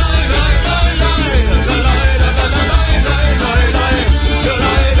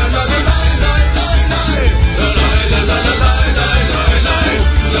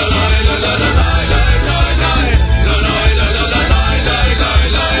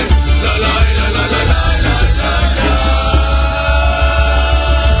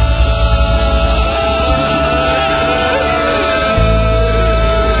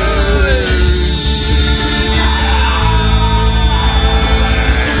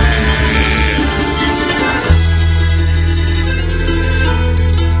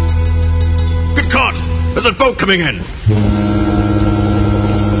 There's a boat coming in.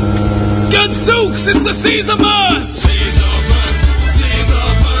 Gadzooks, it's the Seas of Mirth! Seas of Mirth, Seas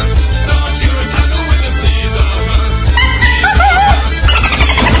of Mirth.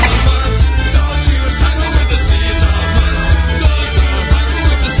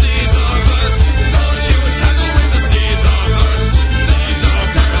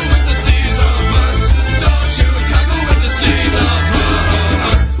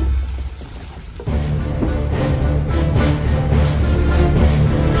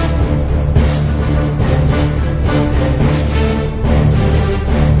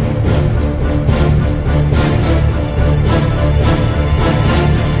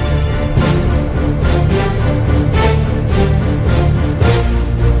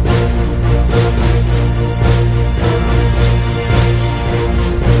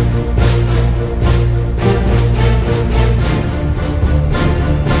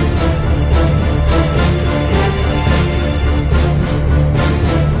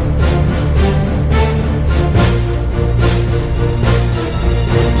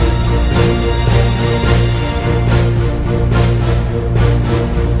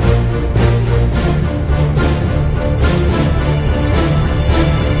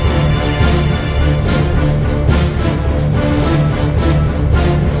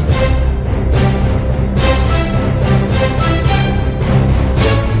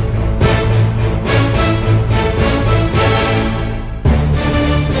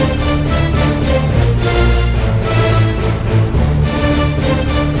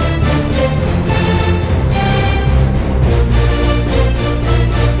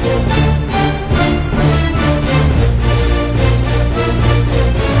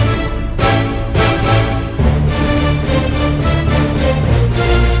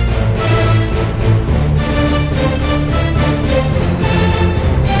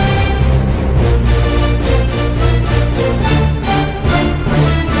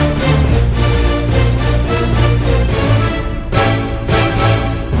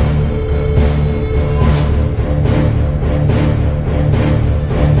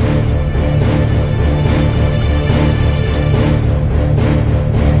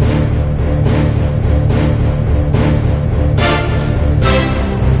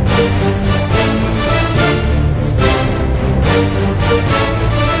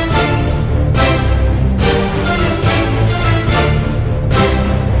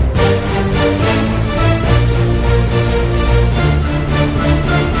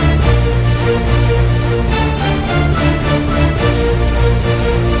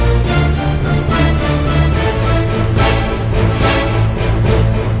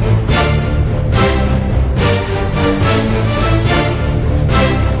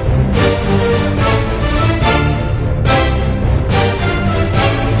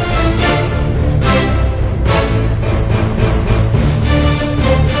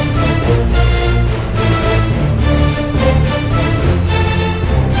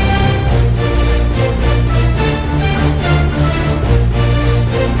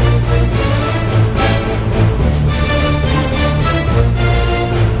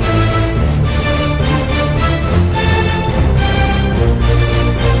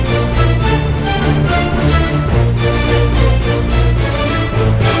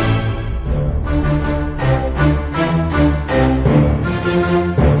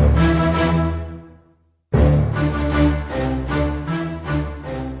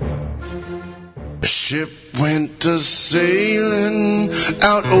 ship went a-sailing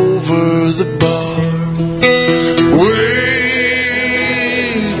out over the bar. Way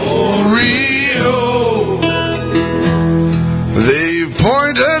for Rio. They've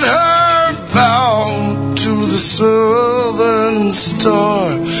pointed her bow to the Southern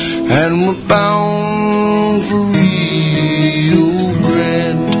Star, and we're bound for Rio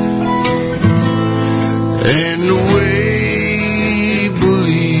Grande. And away,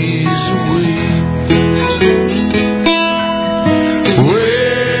 bullies, away.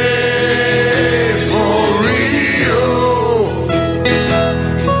 Way for Rio.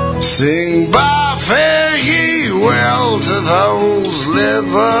 Sing by fare ye well to those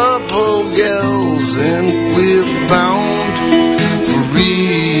Liverpool gals, and we're bound for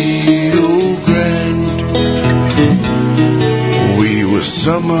Rio Grande. We were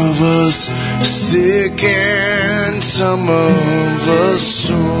some of us sick and some of us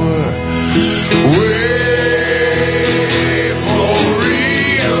sore. Way for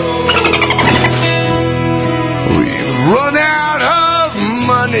Rio. We've run out of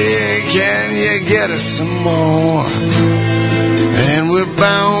money, can you get us some more? And we're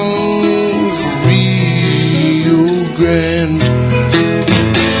bound for Rio Grande.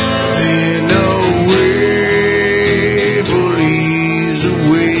 Then away, bullies,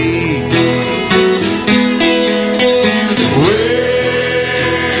 away. Way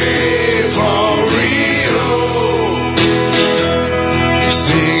for Rio.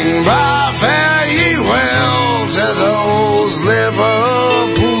 Sing by fare ye well to those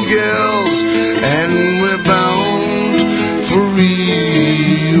Liverpool girls, and we're bound for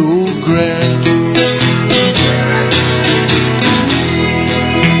Rio Grande.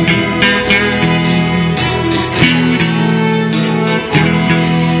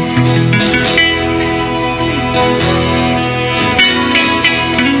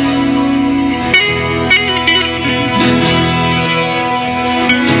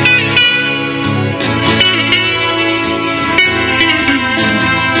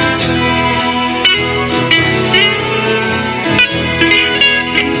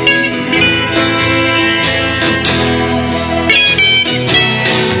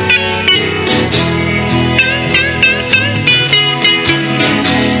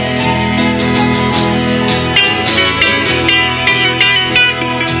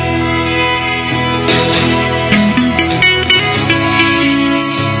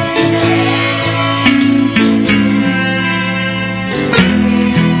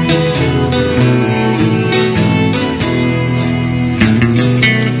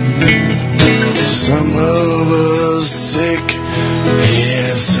 Some of us sick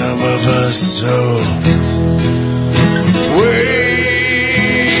and some of us so. Way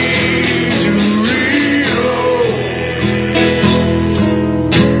to Rio.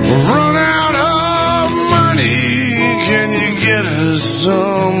 We've run out of money, can you get us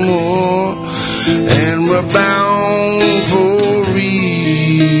some more? And we're bound for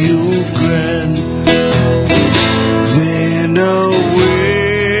Rio Grande. Then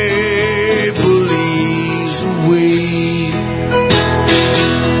away, bullies, away.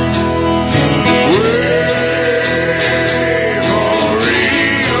 Way for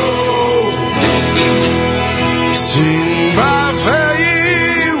Rio. Sing by fare ye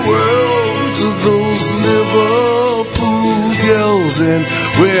well to those Liverpool girls, and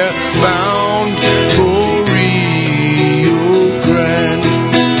we're bound for Rio Grande.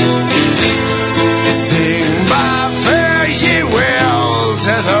 Sing by fare ye well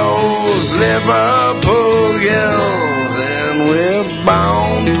to those Liverpool girls, and we're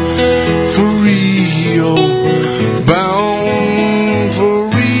bound for Rio, bound for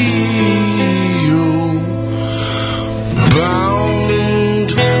Rio, bound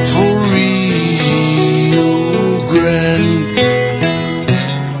for Rio Grande.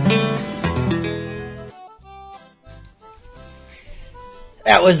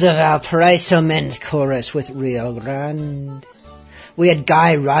 That was the Valparaiso Men's Chorus with Rio Grande. We had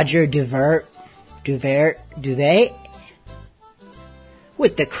Guy Roger Duvet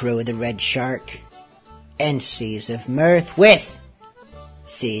with the Crew of the Red Shark, and Seas of Mirth with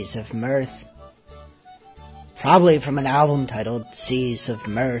Seas of Mirth. Probably from an album titled Seas of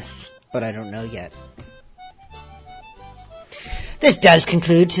Mirth, but I don't know yet. This does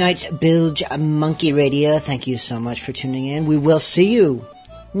conclude tonight's Bilge Monkey Radio. Thank you so much for tuning in. We will see you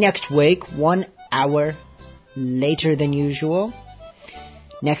next week, 1 hour later than usual.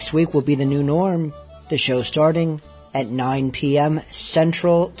 Next week will be the new norm. The show starting at 9 p.m.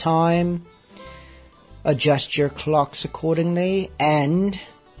 Central Time. Adjust your clocks accordingly. And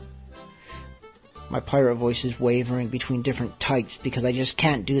My pirate voice is wavering between different types because I just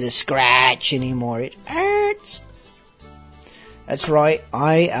can't do the scratch anymore. It hurts. That's right,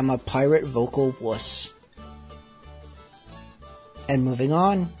 I am a pirate vocal wuss. And moving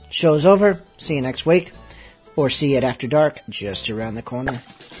on, show's over. See you next week. Or see you at After Dark, just around the corner.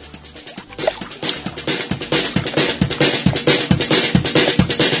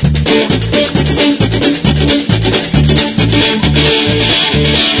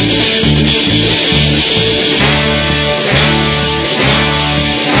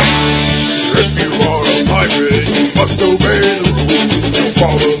 If you are a pirate, you must obey the rules. Don't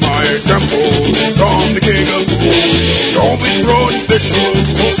follow my example, I'm the king of fools. Don't be throwing fish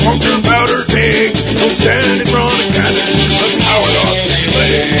hooks, don't smoke your powder cakes. Don't stand in front of cannons, that's how it ought to be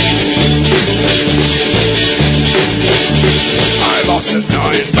laid. I lost a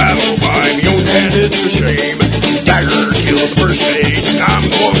giant battle by my own hand, it's a shame. Dagger killed the first mate, I'm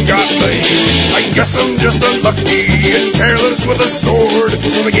the one got blamed. I guess I'm just unlucky and careless with a sword,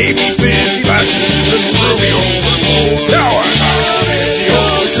 so they gave me 50 lashes and threw me overboard. Now I'm out in the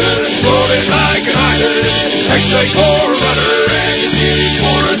ocean, floating like an island. Take the core rudder and the skis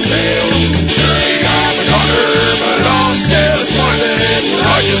for a sail. Surely I'm a goner, but I'm still smiling.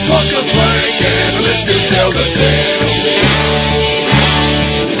 I just walk the plank and I live to tell the tale.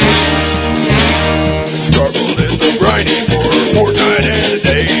 Struggled in the grinding for a fortnight and a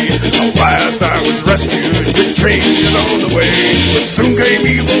day. Alas, I was rescued, big changes on the way. But soon came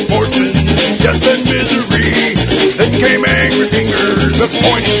evil fortunes, death and misery. Then came angry fingers,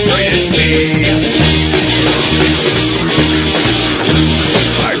 pointing straight at me.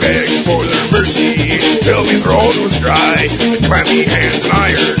 I begged for their mercy, till my throat was dry. The clammy hands and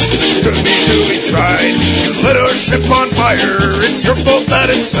irons, it stood me till we tried. You lit our ship on fire, it's your fault that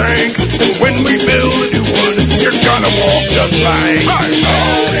it sank. And when we build a new one, you're gonna walk the plank. I'm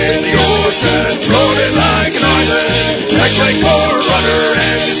out in the ocean, floating like an island. Like my core rudder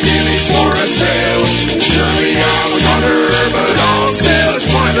and the skimmies for a sail. Surely I'm a gunner, but I'm still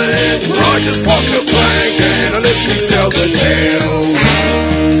smiling. For I just walk the plank and I live to tell the tale.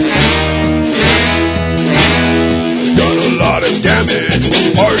 Done a lot of damage,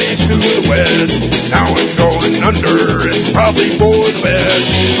 parties to the west. Now I'm going under, it's probably for the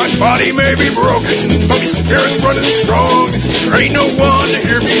best. My body may be broken, but my spirit's running strong. There ain't no one to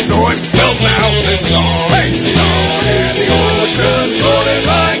hear me, so I'm belting out this song. Hey! Down in the ocean, floating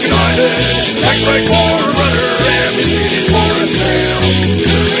like an island. Like my core rudder, and my skitties for a sail.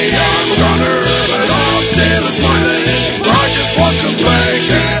 Surely I'm a gunner, but I'm still a smiling. For I just walk the plank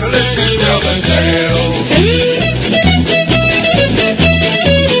and I live to tell the tale.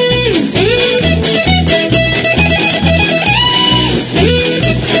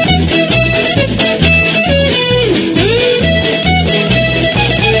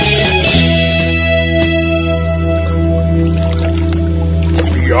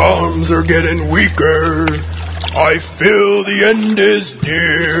 Are getting weaker. I feel the end is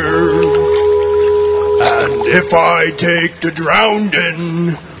near. And if I take to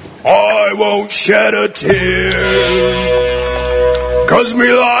drowning, I won't shed a tear. 'Cause me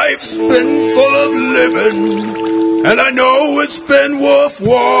life's been full of living, and I know it's been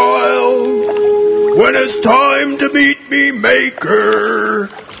worthwhile. When it's time to meet me maker,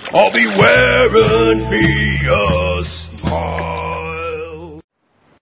 I'll be wearing me a smile.